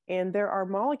 And there are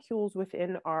molecules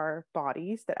within our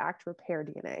bodies that act to repair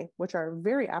DNA, which are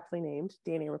very aptly named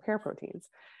DNA repair proteins.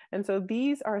 And so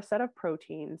these are a set of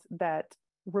proteins that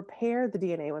repair the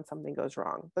DNA when something goes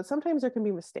wrong. But sometimes there can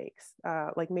be mistakes,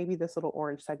 like maybe this little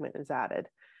orange segment is added.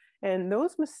 And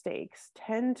those mistakes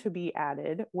tend to be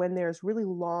added when there's really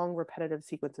long repetitive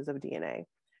sequences of DNA.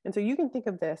 And so you can think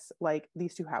of this like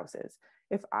these two houses.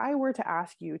 If I were to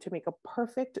ask you to make a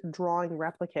perfect drawing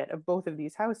replicate of both of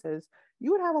these houses,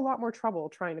 you would have a lot more trouble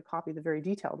trying to copy the very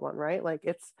detailed one, right? Like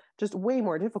it's just way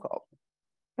more difficult.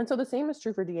 And so the same is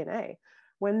true for DNA.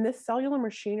 When this cellular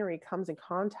machinery comes in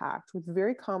contact with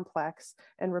very complex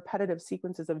and repetitive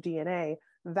sequences of DNA,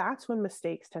 that's when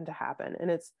mistakes tend to happen.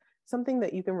 And it's something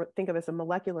that you can think of as a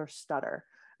molecular stutter.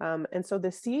 And so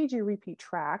the CAG repeat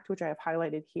tract, which I have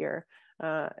highlighted here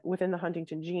within the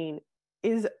Huntington gene,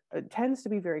 tends to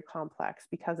be very complex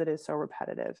because it is so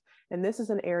repetitive. And this is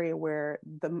an area where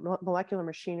the molecular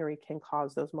machinery can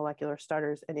cause those molecular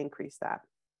stutters and increase that.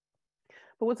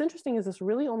 But what's interesting is this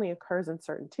really only occurs in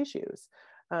certain tissues.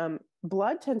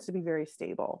 Blood tends to be very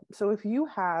stable. So if you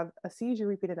have a CAG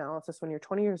repeat analysis when you're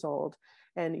 20 years old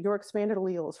and your expanded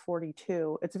allele is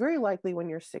 42, it's very likely when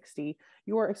you're 60,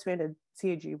 your expanded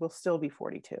CAG will still be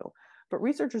 42. But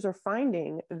researchers are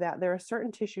finding that there are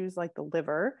certain tissues like the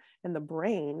liver and the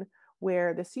brain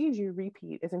where the CAG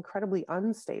repeat is incredibly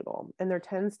unstable, and there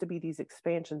tends to be these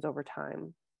expansions over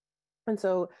time. And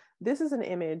so this is an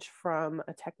image from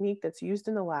a technique that's used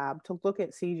in the lab to look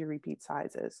at CAG repeat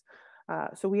sizes.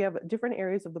 So we have different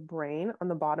areas of the brain on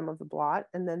the bottom of the blot,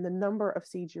 and then the number of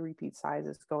CAG repeat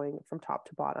sizes going from top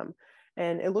to bottom.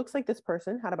 And it looks like this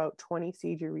person had about 20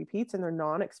 CAG repeats in their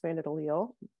non-expanded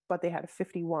allele, but they had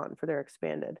 51 for their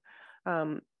expanded.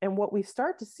 And what we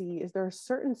start to see is there are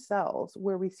certain cells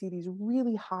where we see these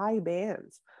really high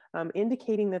bands,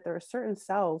 indicating that there are certain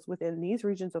cells within these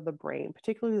regions of the brain,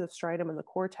 particularly the striatum and the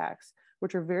cortex,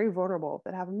 which are very vulnerable,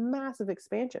 that have massive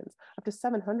expansions, up to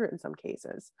 700 in some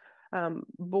cases.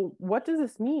 But what does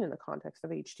this mean in the context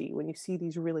of HD when you see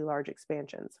these really large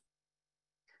expansions?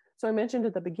 So I mentioned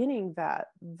at the beginning that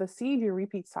the CAG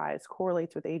repeat size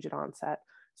correlates with age at onset.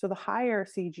 So the higher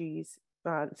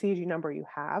CAG number you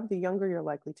have, the younger you're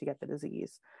likely to get the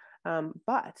disease.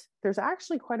 But there's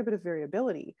actually quite a bit of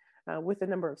variability with the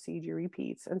number of CAG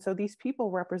repeats. And so these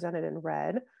people represented in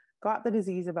red got the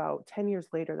disease about 10 years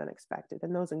later than expected,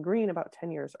 and those in green about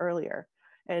 10 years earlier.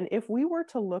 And if we were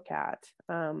to look at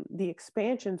the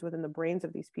expansions within the brains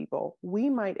of these people, we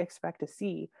might expect to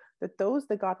see that those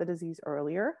that got the disease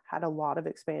earlier had a lot of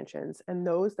expansions, and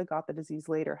those that got the disease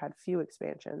later had few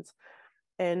expansions.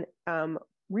 And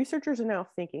researchers are now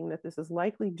thinking that this is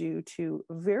likely due to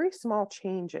very small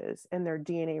changes in their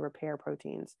DNA repair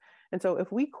proteins. And so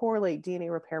if we correlate DNA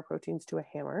repair proteins to a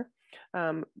hammer,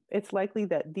 it's likely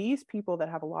that these people that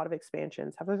have a lot of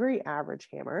expansions have a very average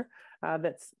hammer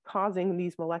that's causing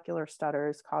these molecular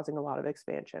stutters, causing a lot of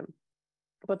expansion.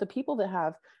 But the people that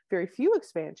have very few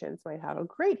expansions might have a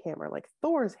great hammer, like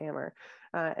Thor's hammer.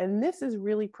 And this is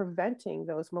really preventing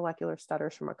those molecular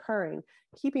stutters from occurring,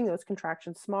 keeping those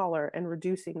contractions smaller and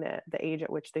reducing the age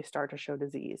at which they start to show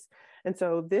disease. And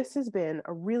so this has been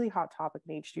a really hot topic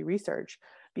in HD research,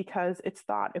 because it's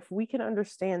thought if we can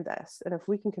understand this and if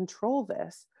we can control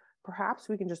this, perhaps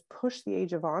we can just push the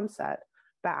age of onset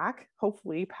back,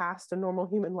 hopefully past a normal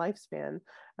human lifespan,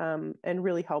 and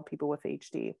really help people with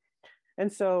HD.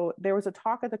 And so there was a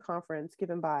talk at the conference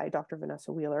given by Dr.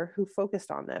 Vanessa Wheeler, who focused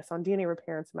on this, on DNA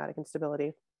repair and somatic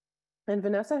instability. And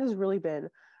Vanessa has really been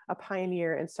a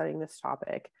pioneer in studying this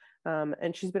topic.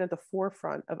 And she's been at the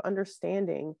forefront of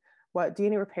understanding what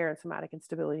DNA repair and somatic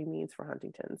instability means for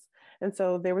Huntington's. And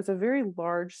so there was a very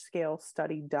large scale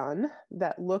study done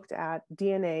that looked at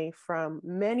DNA from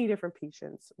many different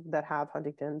patients that have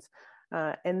Huntington's.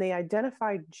 And they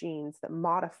identified genes that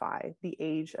modify the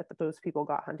age that those people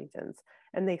got Huntington's.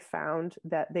 And they found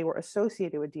that they were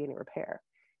associated with DNA repair.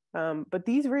 But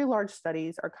these very large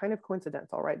studies are kind of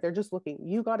coincidental, right? They're just looking,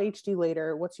 you got HD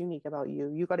later, what's unique about you?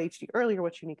 You got HD earlier,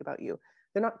 what's unique about you?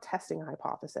 They're not testing a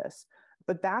hypothesis,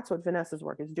 but that's what Vanessa's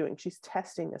work is doing. She's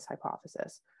testing this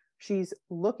hypothesis. She's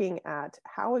looking at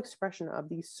how expression of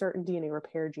these certain DNA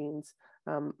repair genes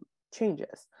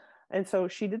changes. And so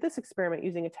she did this experiment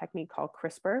using a technique called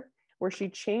CRISPR, where she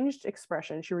changed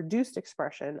expression, she reduced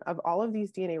expression of all of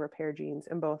these DNA repair genes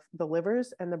in both the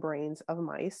livers and the brains of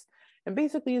mice, and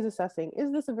basically is assessing,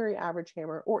 is this a very average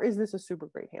hammer or is this a super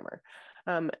great hammer?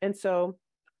 And so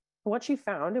what she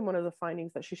found, and one of the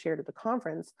findings that she shared at the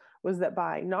conference, was that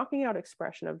by knocking out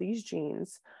expression of these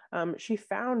genes, she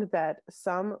found that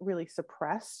some really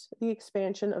suppressed the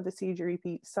expansion of the CAG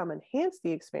repeat, some enhanced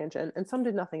the expansion, and some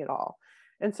did nothing at all.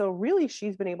 And so really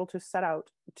she's been able to set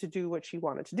out to do what she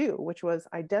wanted to do, which was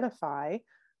identify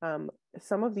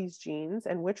some of these genes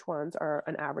and which ones are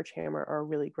an average hammer or a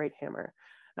really great hammer.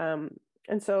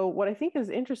 And so what I think is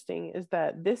interesting is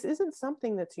that this isn't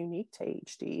something that's unique to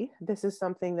HD. This is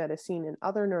something that is seen in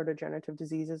other neurodegenerative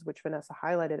diseases, which Vanessa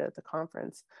highlighted at the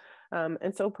conference.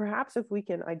 And so perhaps if we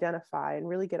can identify and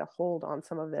really get a hold on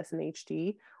some of this in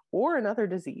HD or another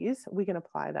disease, we can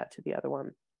apply that to the other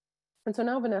one. And so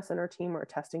now Vanessa and her team are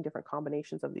testing different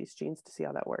combinations of these genes to see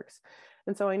how that works.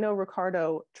 And so I know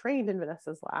Ricardo trained in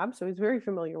Vanessa's lab, so he's very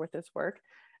familiar with this work.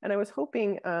 And I was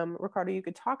hoping, Ricardo, you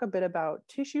could talk a bit about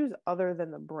tissues other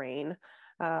than the brain.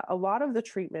 A lot of the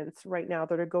treatments right now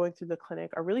that are going through the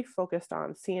clinic are really focused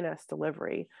on CNS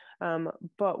delivery.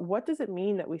 But what does it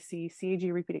mean that we see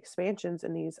CAG repeat expansions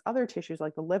in these other tissues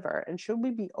like the liver? And should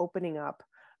we be opening up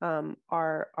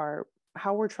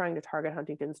how we're trying to target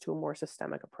Huntington's to a more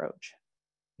systemic approach?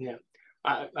 Yeah,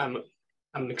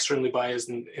 I'm extremely biased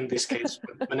in this case,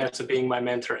 Vanessa being my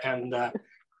mentor, and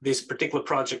this particular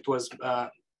project was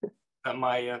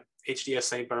my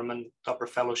HDSA Berman Topper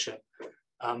Fellowship.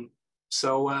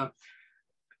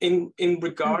 In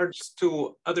regards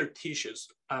to other tissues,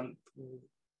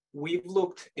 we've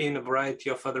looked in a variety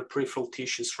of other peripheral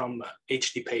tissues from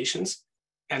HD patients,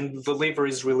 and the liver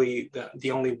is really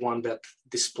the only one that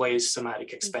displays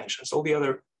somatic expansions. All the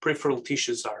other peripheral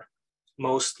tissues are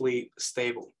mostly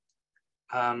stable.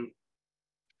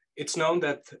 It's known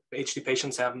that HD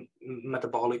patients have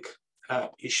metabolic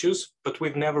issues, but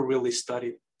we've never really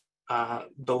studied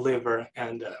the liver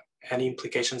and any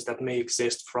implications that may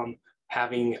exist from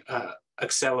having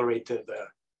accelerated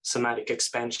somatic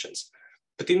expansions.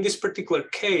 But in this particular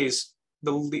case,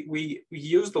 we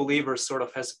use the liver sort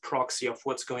of as a proxy of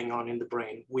what's going on in the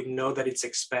brain. We know that it's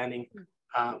expanding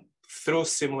through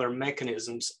similar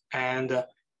mechanisms, and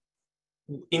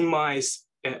in mice,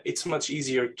 it's much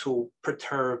easier to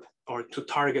perturb or to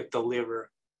target the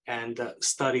liver and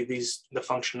study the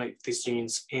function of these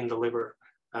genes in the liver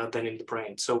than in the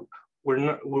brain. So we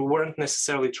weren't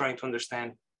necessarily trying to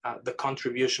understand the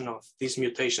contribution of these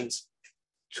mutations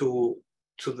to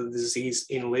the disease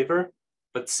in liver,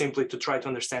 but simply to try to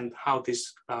understand how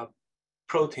these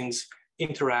proteins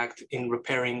interact in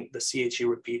repairing the CAG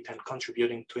repeat and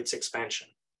contributing to its expansion.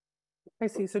 I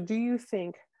see. So do you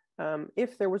think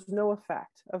if there was no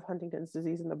effect of Huntington's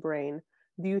disease in the brain,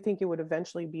 do you think it would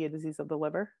eventually be a disease of the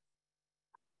liver?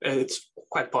 It's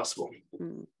quite possible.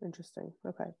 Interesting.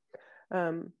 Okay.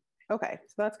 Okay,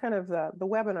 so that's kind of the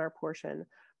webinar portion,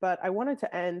 but I wanted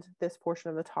to end this portion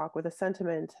of the talk with a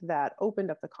sentiment that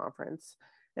opened up the conference.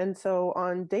 And so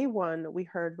on day one, we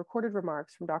heard recorded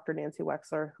remarks from Dr. Nancy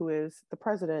Wexler, who is the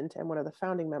president and one of the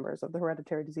founding members of the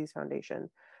Hereditary Disease Foundation.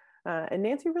 And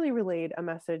Nancy really relayed a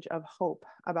message of hope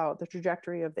about the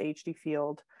trajectory of the HD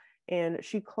field. And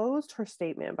she closed her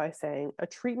statement by saying, "A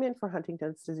treatment for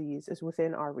Huntington's disease is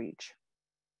within our reach."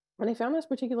 And I found this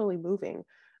particularly moving,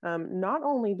 not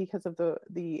only because of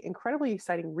the incredibly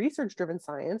exciting research-driven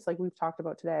science, like we've talked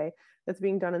about today, that's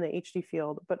being done in the HD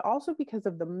field, but also because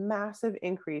of the massive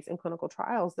increase in clinical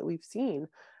trials that we've seen.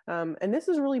 And this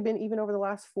has really been even over the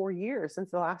last 4 years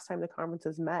since the last time the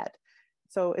conferences met.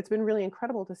 So it's been really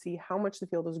incredible to see how much the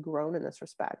field has grown in this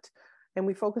respect. And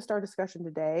we focused our discussion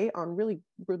today on really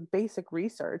basic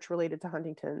research related to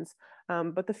Huntington's,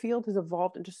 but the field has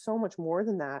evolved into so much more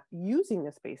than that using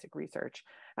this basic research.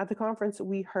 At the conference,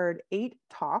 we heard 8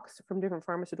 talks from different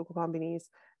pharmaceutical companies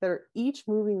that are each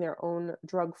moving their own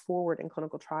drug forward in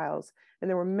clinical trials. And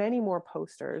there were many more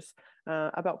posters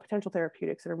about potential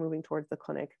therapeutics that are moving towards the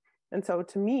clinic. And so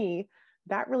to me,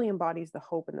 that really embodies the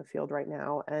hope in the field right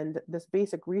now, and this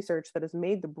basic research that has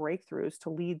made the breakthroughs to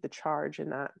lead the charge in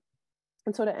that.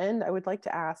 And so to end, I would like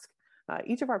to ask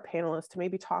each of our panelists to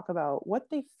maybe talk about what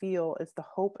they feel is the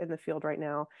hope in the field right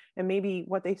now, and maybe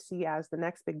what they see as the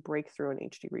next big breakthrough in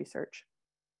HD research.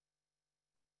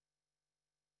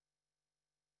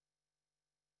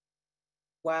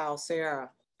 Wow,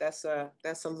 Sarah, that's a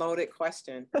loaded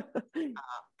question,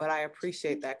 but I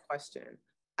appreciate that question.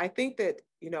 I think that,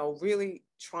 really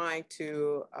trying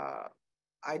to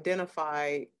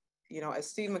identify, as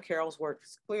Steve McCarroll's work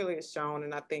clearly has shown,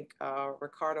 and I think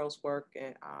Ricardo's work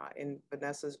in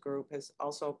Vanessa's group has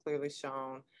also clearly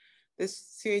shown,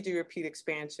 this CAG repeat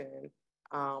expansion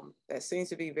that seems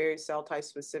to be very cell type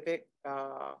specific,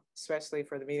 especially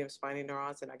for the medium spiny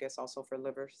neurons, and I guess also for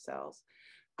liver cells,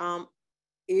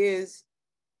 is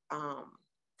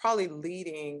probably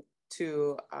leading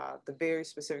to the very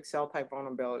specific cell type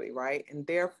vulnerability, right? And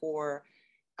therefore,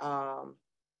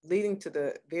 leading to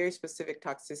the very specific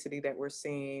toxicity that we're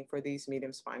seeing for these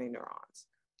medium spiny neurons,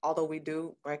 although we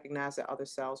do recognize that other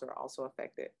cells are also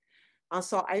affected.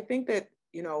 So I think that,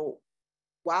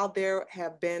 while there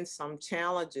have been some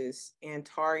challenges in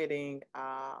targeting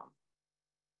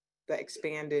the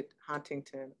expanded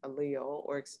Huntington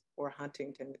allele or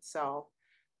Huntington itself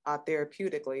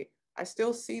therapeutically, I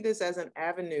still see this as an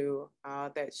avenue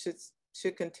that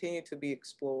should continue to be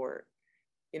explored.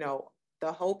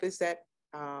 The hope is that,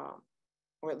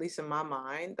 or at least in my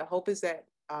mind, the hope is that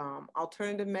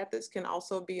alternative methods can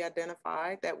also be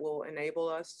identified that will enable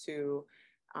us to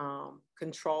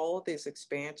control this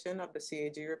expansion of the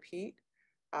CAG repeat.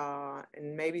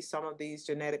 And maybe some of these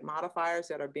genetic modifiers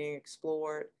that are being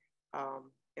explored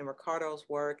in Ricardo's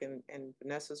work and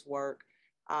Vanessa's work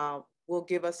will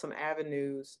give us some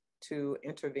avenues to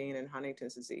intervene in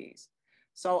Huntington's disease.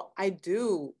 So I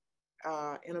do,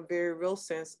 in a very real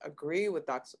sense, agree with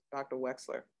Dr.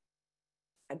 Wexler.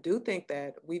 I do think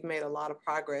that we've made a lot of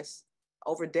progress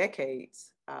over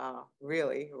decades,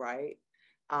 really, right?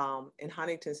 In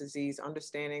Huntington's disease,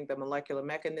 understanding the molecular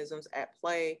mechanisms at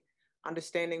play,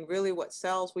 understanding really what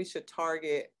cells we should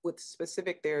target with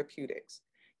specific therapeutics.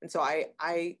 And so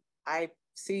I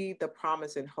see the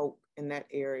promise and hope in that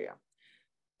area.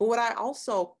 But what I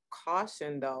also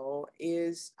caution, though,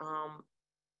 is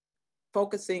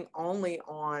focusing only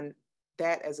on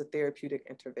that as a therapeutic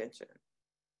intervention,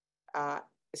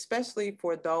 especially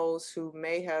for those who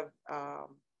may have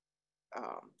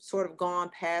sort of gone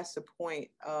past the point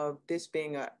of this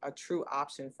being a true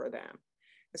option for them.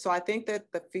 And so I think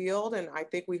that the field, and I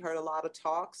think we heard a lot of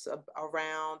talks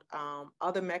around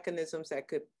other mechanisms that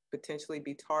could potentially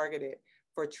be targeted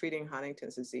for treating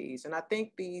Huntington's disease. And I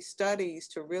think the studies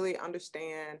to really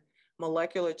understand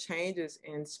molecular changes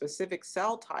in specific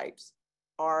cell types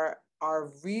are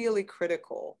really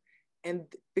critical. And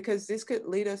because this could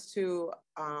lead us to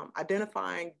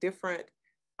identifying different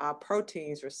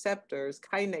proteins, receptors,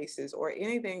 kinases, or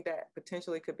anything that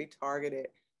potentially could be targeted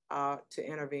to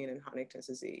intervene in Huntington's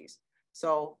disease.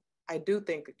 So I do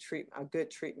think a good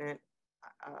treatment,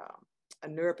 a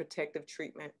neuroprotective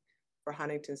treatment for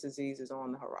Huntington's disease is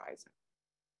on the horizon.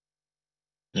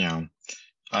 Yeah,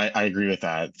 I agree with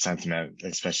that sentiment,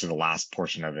 especially the last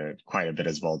portion of it quite a bit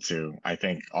as well too. I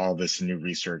think all this new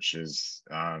research is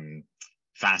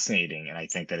fascinating, and I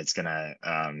think that it's gonna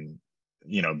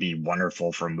be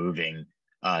wonderful for moving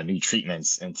new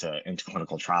treatments into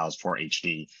clinical trials for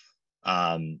HD.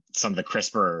 Some of the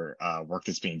CRISPR work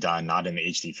that's being done, not in the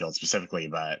HD field specifically,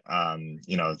 but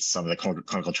some of the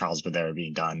clinical trials that are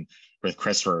being done with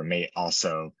CRISPR may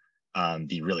also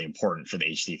be really important for the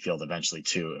HD field eventually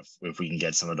too, if we can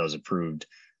get some of those approved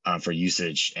for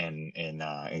usage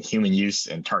in human use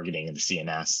and targeting in the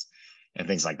CNS and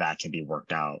things like that can be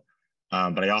worked out.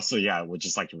 But I also, would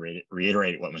just like to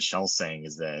reiterate what Michelle's saying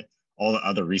is that all the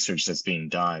other research that's being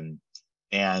done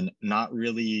and not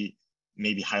really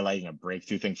maybe highlighting a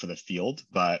breakthrough thing for the field,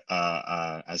 but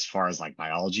as far as like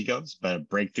biology goes, but a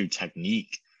breakthrough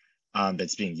technique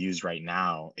that's being used right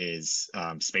now is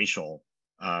spatial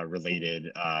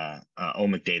related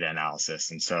omic data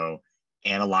analysis. And so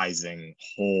analyzing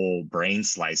whole brain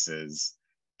slices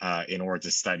in order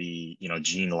to study,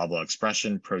 gene level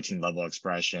expression, protein level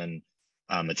expression,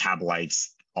 metabolites,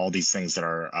 all these things that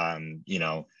are,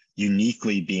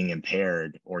 uniquely being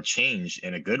impaired or changed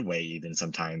in a good way, even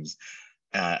sometimes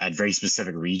at very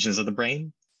specific regions of the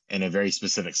brain and in very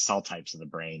specific cell types of the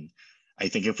brain. I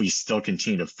think if we still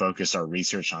continue to focus our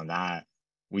research on that,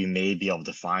 we may be able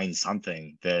to find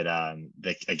something that,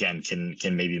 that again,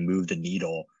 can maybe move the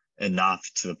needle enough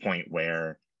to the point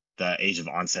where the age of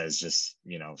onset is just,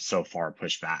 so far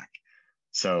pushed back.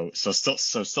 So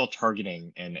still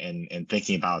targeting and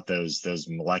thinking about those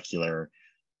molecular,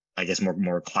 I guess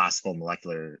more classical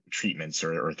molecular treatments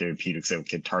or therapeutics that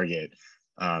could target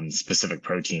specific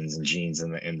proteins and genes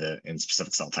in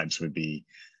specific cell types would be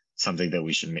something that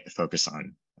we should focus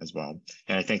on as well.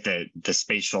 And I think that the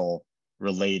spatial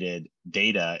related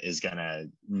data is going to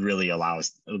really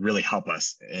help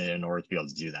us in order to be able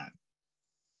to do that.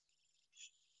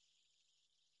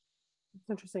 It's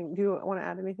interesting. Do you want to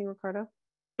add anything, Ricardo?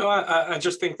 No, I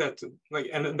just think that,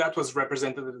 and that was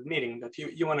represented at the meeting, that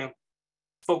you want to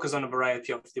focus on a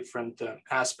variety of different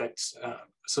aspects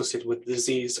associated with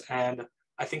disease. And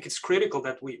I think it's critical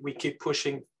that we keep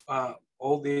pushing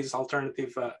all these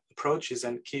alternative approaches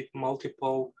and keep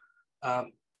multiple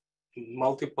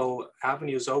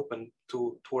avenues open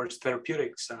towards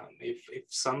therapeutics. If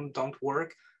some don't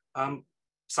work,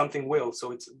 something will.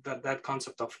 So it's that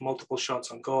concept of multiple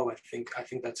shots on goal. I think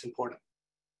that's important.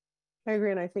 I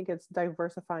agree, and I think it's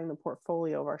diversifying the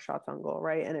portfolio of our shots on goal,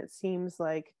 right? And it seems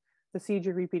like the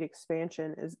seizure repeat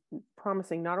expansion is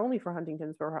promising not only for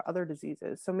Huntington's, but for other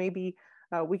diseases. So maybe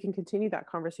we can continue that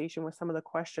conversation with some of the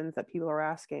questions that people are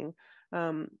asking.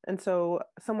 And so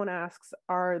someone asks,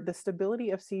 are the stability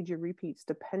of seizure repeats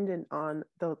dependent on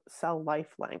the cell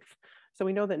life length? So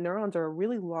we know that neurons are a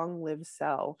really long-lived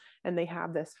cell and they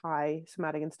have this high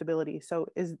somatic instability. So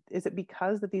is it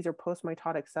because that these are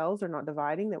post-mitotic cells, they're not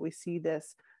dividing, that we see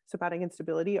this somatic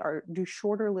instability, or do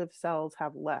shorter-lived cells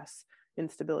have less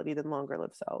instability than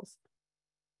longer-lived cells?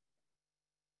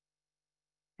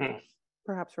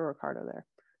 Perhaps for Ricardo there.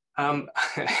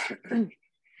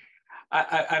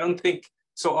 I don't think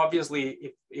so.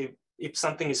 Obviously, if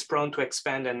something is prone to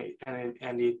expand and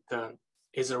it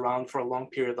is around for a long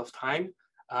period of time,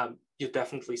 you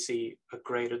definitely see a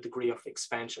greater degree of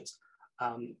expansions.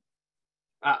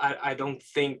 I don't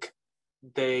think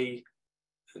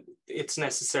it's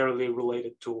necessarily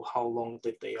related to how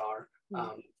long-lived they are.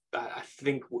 I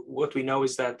think what we know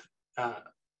is that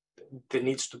there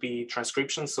needs to be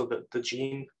transcription, so that the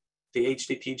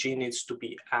HTT gene needs to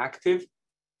be active.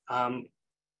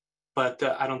 But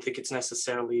I don't think it's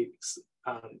necessarily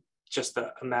just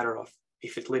a matter of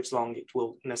if it lives long, it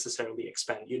will necessarily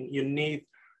expand. You need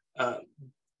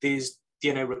these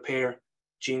DNA repair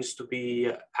genes to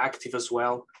be active as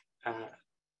well.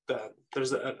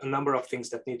 There's a number of things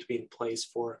that need to be in place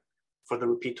for the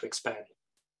repeat to expand.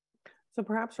 So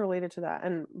perhaps related to that,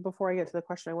 and before I get to the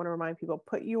question, I want to remind people,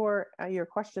 put your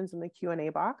questions in the Q&A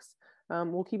box.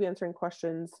 We'll keep answering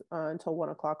questions until 1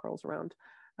 o'clock rolls around.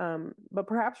 But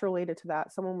perhaps related to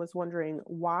that, someone was wondering,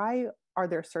 why are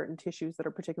there certain tissues that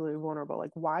are particularly vulnerable?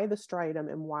 Like why the striatum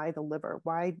and why the liver?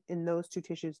 Why in those two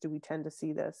tissues do we tend to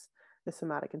see this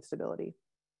somatic instability?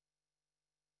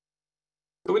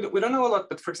 We don't know a lot,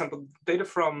 but for example, data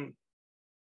from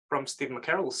Steve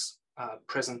McCarroll's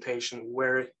presentation,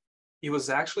 where he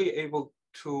was actually able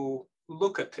to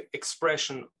look at the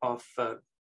expression of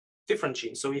different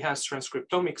genes. So he has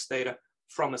transcriptomics data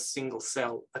from a single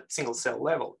cell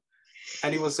level.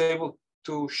 And he was able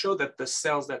to show that the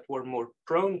cells that were more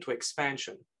prone to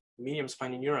expansion, medium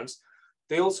spiny neurons,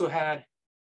 they also had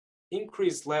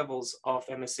increased levels of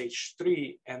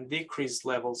MSH3 and decreased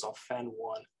levels of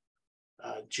FAN1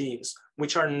 genes,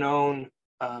 which are known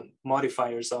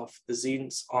modifiers of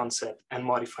disease onset and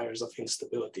modifiers of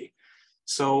instability.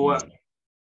 So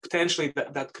potentially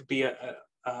that could be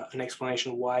an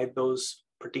explanation why those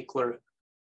particular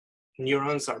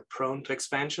neurons are prone to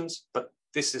expansions, but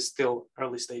this is still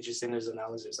early stages in his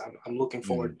analysis. I'm looking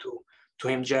forward to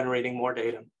him generating more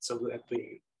data so that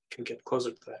we can get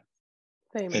closer to that.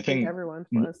 Same, I think everyone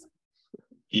was.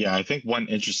 Yeah, I think one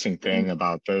interesting thing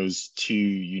about those two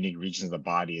unique regions of the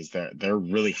body is that they're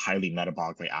really highly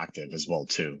metabolically active as well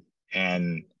too.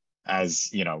 And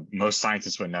as you know, most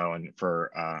scientists would know, and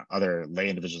for other lay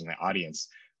individuals in the audience,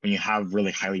 when you have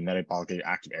really highly metabolically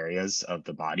active areas of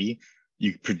the body,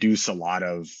 you produce a lot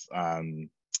of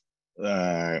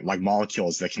like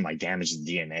molecules that can like damage the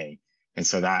DNA. And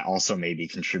so that also may be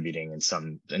contributing in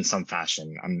some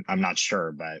fashion. I'm not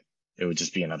sure, but it would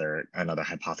just be another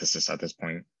hypothesis at this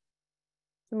point.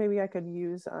 So maybe I could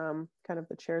use kind of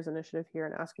the chair's initiative here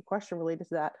and ask a question related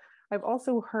to that. I've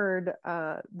also heard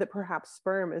that perhaps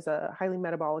sperm is a highly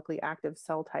metabolically active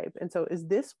cell type. And so is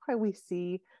this why we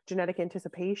see genetic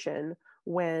anticipation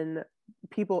when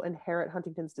people inherit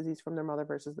Huntington's disease from their mother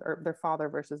versus, or their father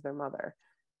versus their mother?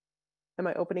 Am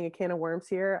I opening a can of worms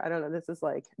here? I don't know. This is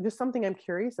like just something I'm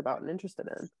curious about and interested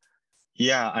in.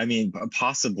 Yeah, I mean,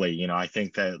 possibly, you know, I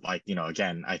think that like, you know,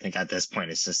 again, I think at this point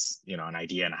it's just, you know, an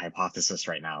idea and a hypothesis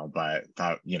right now, but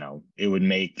that, you know, it would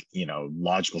make, you know,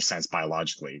 logical sense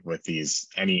biologically with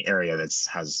any area that's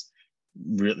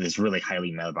is really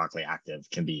highly metabolically active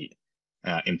can be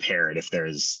impaired if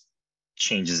there's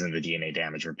changes in the DNA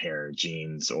damage repair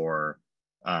genes or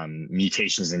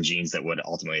mutations in genes that would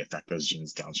ultimately affect those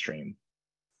genes downstream.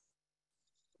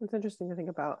 It's interesting to think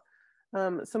about.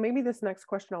 So maybe this next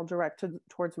question I'll direct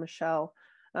towards Michelle.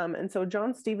 And so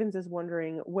John Stevens is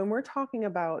wondering, when we're talking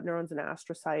about neurons and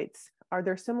astrocytes, are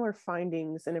there similar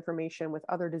findings and information with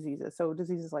other diseases? So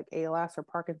diseases like ALS or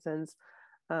Parkinson's,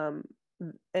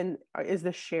 and is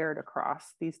this shared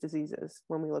across these diseases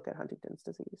when we look at Huntington's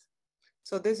disease?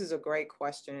 So this is a great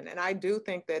question. And I do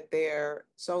think that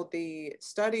so the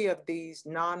study of these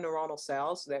non-neuronal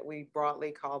cells that we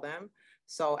broadly call them,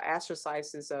 so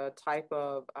astrocytes is a type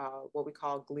of what we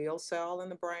call glial cell in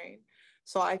the brain.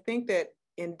 So I think that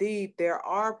indeed there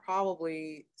are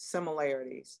probably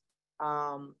similarities.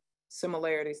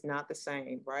 Similarities, not the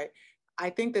same, right? I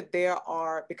think that there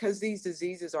are, because these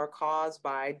diseases are caused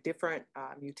by different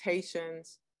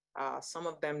mutations, some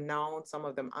of them known, some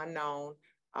of them unknown,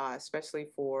 especially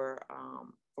for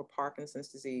Parkinson's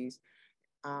disease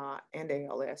and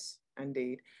ALS,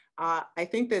 indeed. I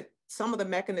think that some of the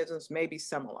mechanisms may be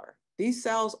similar. These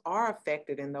cells are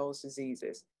affected in those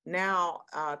diseases. Now,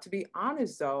 to be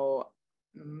honest though,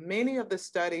 many of the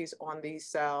studies on these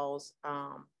cells,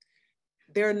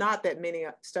 there are not that many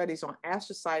studies on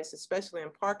astrocytes, especially in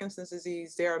Parkinson's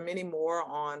disease. There are many more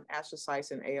on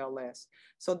astrocytes and ALS.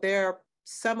 So they're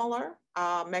similar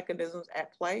mechanisms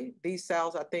at play. These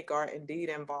cells, I think, are indeed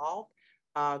involved.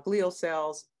 Glial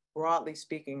cells, broadly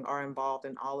speaking, are involved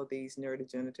in all of these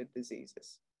neurodegenerative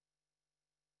diseases.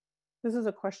 This is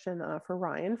a question for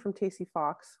Ryan from Tacey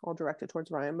Fox. I'll direct it towards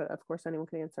Ryan, but of course anyone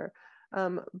can answer.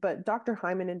 But Dr.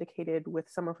 Hyman indicated with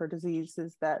some of her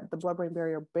diseases that the blood-brain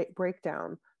barrier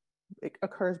breakdown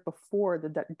occurs before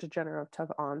the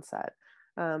degenerative onset.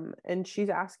 And she's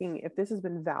asking if this has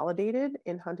been validated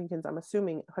in Huntington's, I'm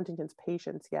assuming Huntington's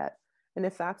patients yet. And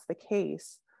if that's the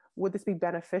case, would this be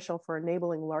beneficial for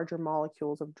enabling larger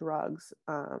molecules of drugs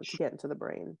to get into the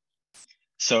brain?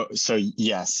 So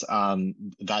yes, yes, and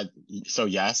that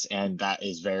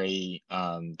is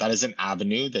that is an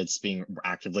avenue that's being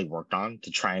actively worked on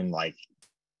to try and, like,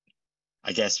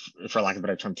 I guess, for lack of a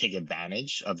better term, take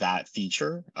advantage of that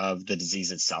feature of the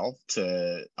disease itself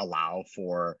to allow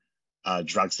for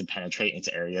drugs to penetrate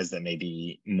into areas that may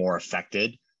be more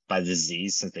affected by the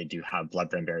disease since they do have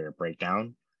blood-brain barrier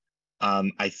breakdown.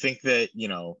 I think that, you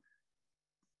know,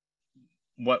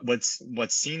 what's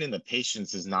seen in the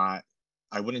patients is not,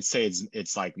 I wouldn't say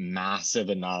it's like massive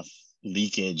enough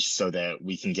leakage so that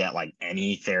we can get like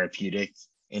any therapeutic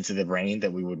into the brain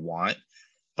that we would want,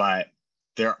 but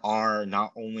there are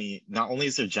not only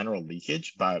is there general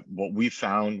leakage, but what we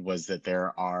found was that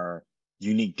there are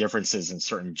unique differences in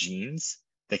certain genes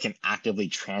that can actively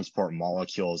transport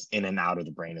molecules in and out of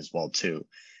the brain as well too.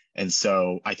 And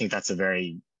so I think that's a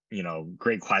very, you know,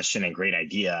 great question and great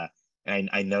idea. And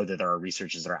I know that there are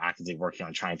researchers that are actively working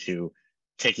on trying to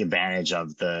take advantage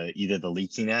of either the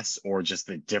leakiness or just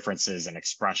the differences in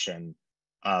expression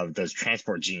of those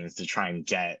transport genes to try and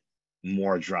get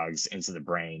more drugs into the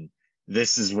brain.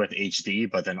 This is with HD,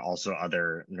 but then also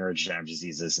other neurodegenerative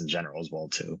diseases in general as well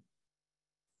too.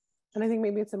 And I think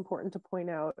maybe it's important to point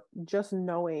out, just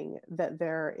knowing that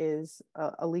there is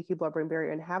a leaky blood-brain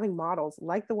barrier and having models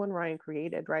like the one Ryan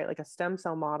created, right? Like a stem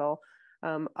cell model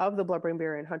of the blood-brain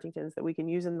barrier in Huntington's that we can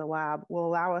use in the lab will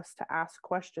allow us to ask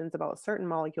questions about certain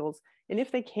molecules and if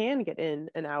they can get in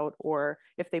and out or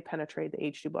if they penetrate the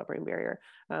H2 blood-brain barrier.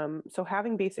 So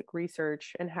having basic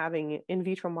research and having in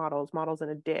vitro models in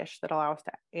a dish that allow us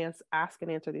to ask and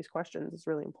answer these questions is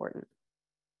really important.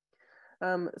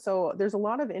 So there's a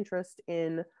lot of interest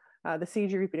in the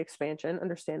CG repeat expansion,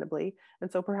 understandably.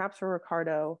 And so perhaps for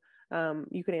Ricardo,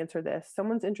 you could answer this.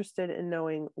 Someone's interested in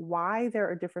knowing why there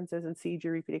are differences in CG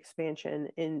repeat expansion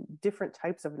in different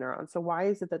types of neurons. So why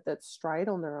is it that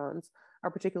striatal neurons are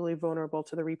particularly vulnerable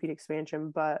to the repeat expansion,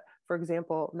 but for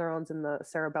example, neurons in the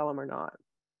cerebellum are not?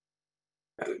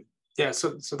 Yeah,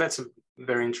 so that's a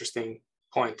very interesting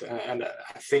point, and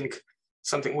I think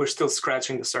something we're still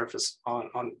scratching the surface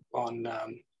on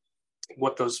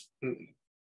what those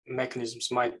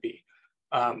mechanisms might be.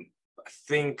 I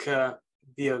think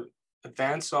the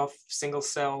advance of single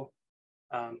cell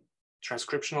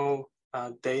transcriptional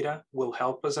data will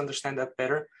help us understand that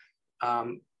better.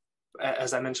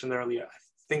 As I mentioned earlier, I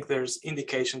think there's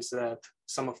indications that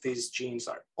some of these genes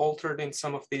are altered in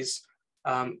some of these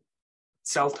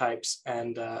cell types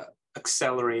and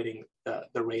accelerating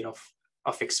the rate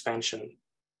of expansion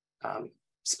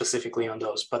specifically on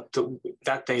those. But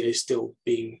that data is still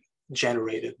being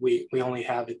generated. We only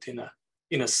have it in a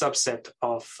subset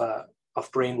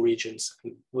of brain regions,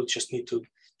 and we'll just need to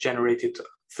generate it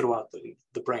throughout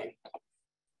the brain.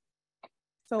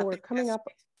 So we're coming up.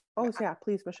 Oh, yeah,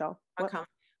 please, Michelle.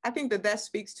 I think that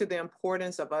speaks to the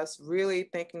importance of us really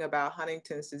thinking about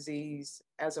Huntington's disease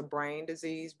as a brain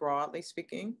disease, broadly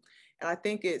speaking. And I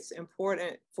think it's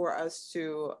important for us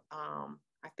to,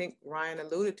 I think Ryan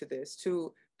alluded to this,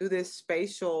 to do this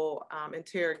spatial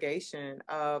interrogation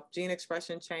of gene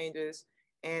expression changes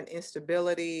and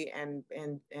instability and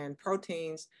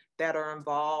proteins that are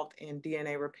involved in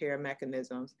DNA repair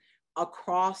mechanisms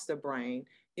across the brain.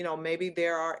 You know, maybe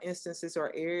there are instances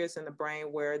or areas in the brain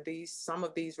where some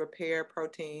of these repair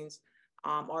proteins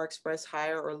are expressed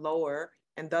higher or lower,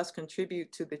 and thus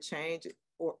contribute to the change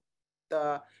or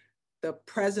the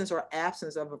presence or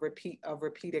absence of repeat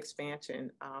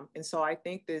expansion. And so I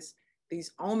think these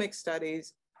omic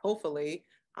studies, hopefully,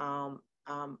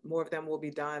 more of them will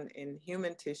be done in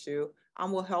human tissue,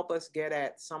 will help us get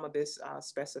at some of this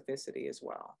specificity as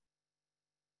well.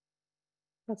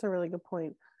 That's a really good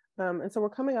point. And so we're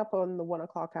coming up on the 1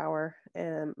 o'clock hour,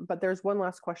 but there's one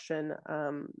last question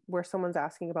where someone's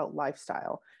asking about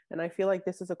lifestyle. And I feel like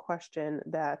this is a question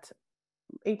that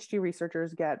HD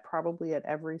researchers get probably at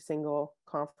every single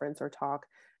conference or talk.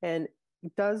 And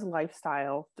does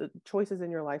lifestyle, the choices in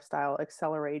your lifestyle,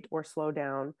 accelerate or slow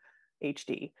down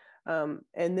HD?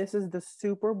 And this is the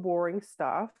super boring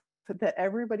stuff that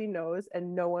everybody knows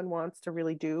and no one wants to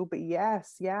really do. But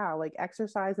yes, yeah, like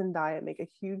exercise and diet make a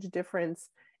huge difference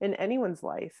in anyone's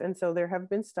life. And so there have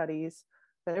been studies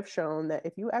that have shown that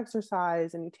if you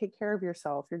exercise and you take care of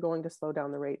yourself, you're going to slow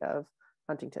down the rate of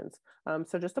Huntington's.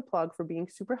 So just a plug for being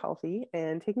super healthy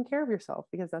and taking care of yourself,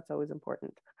 because that's always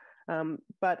important.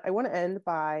 But I want to end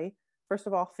by, first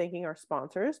of all, thanking our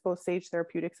sponsors, both Sage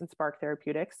Therapeutics and Spark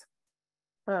Therapeutics.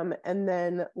 And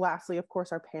then lastly, of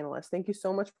course, our panelists. Thank you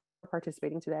so much for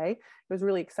participating today. It was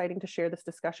really exciting to share this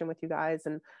discussion with you guys.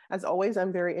 And as always,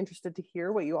 I'm very interested to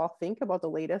hear what you all think about the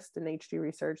latest in HD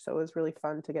research. So it was really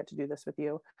fun to get to do this with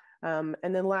you. And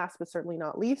then last, but certainly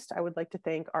not least, I would like to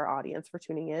thank our audience for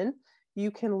tuning in. You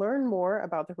can learn more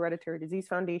about the Hereditary Disease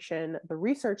Foundation, the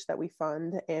research that we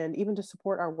fund, and even to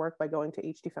support our work by going to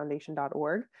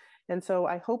hdfoundation.org. And so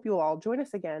I hope you'll all join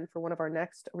us again for one of our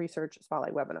next Research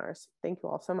Spotlight webinars. Thank you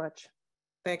all so much.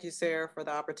 Thank you, Sarah, for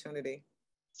the opportunity.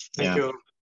 Thank you.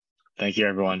 Thank you,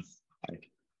 everyone. Bye.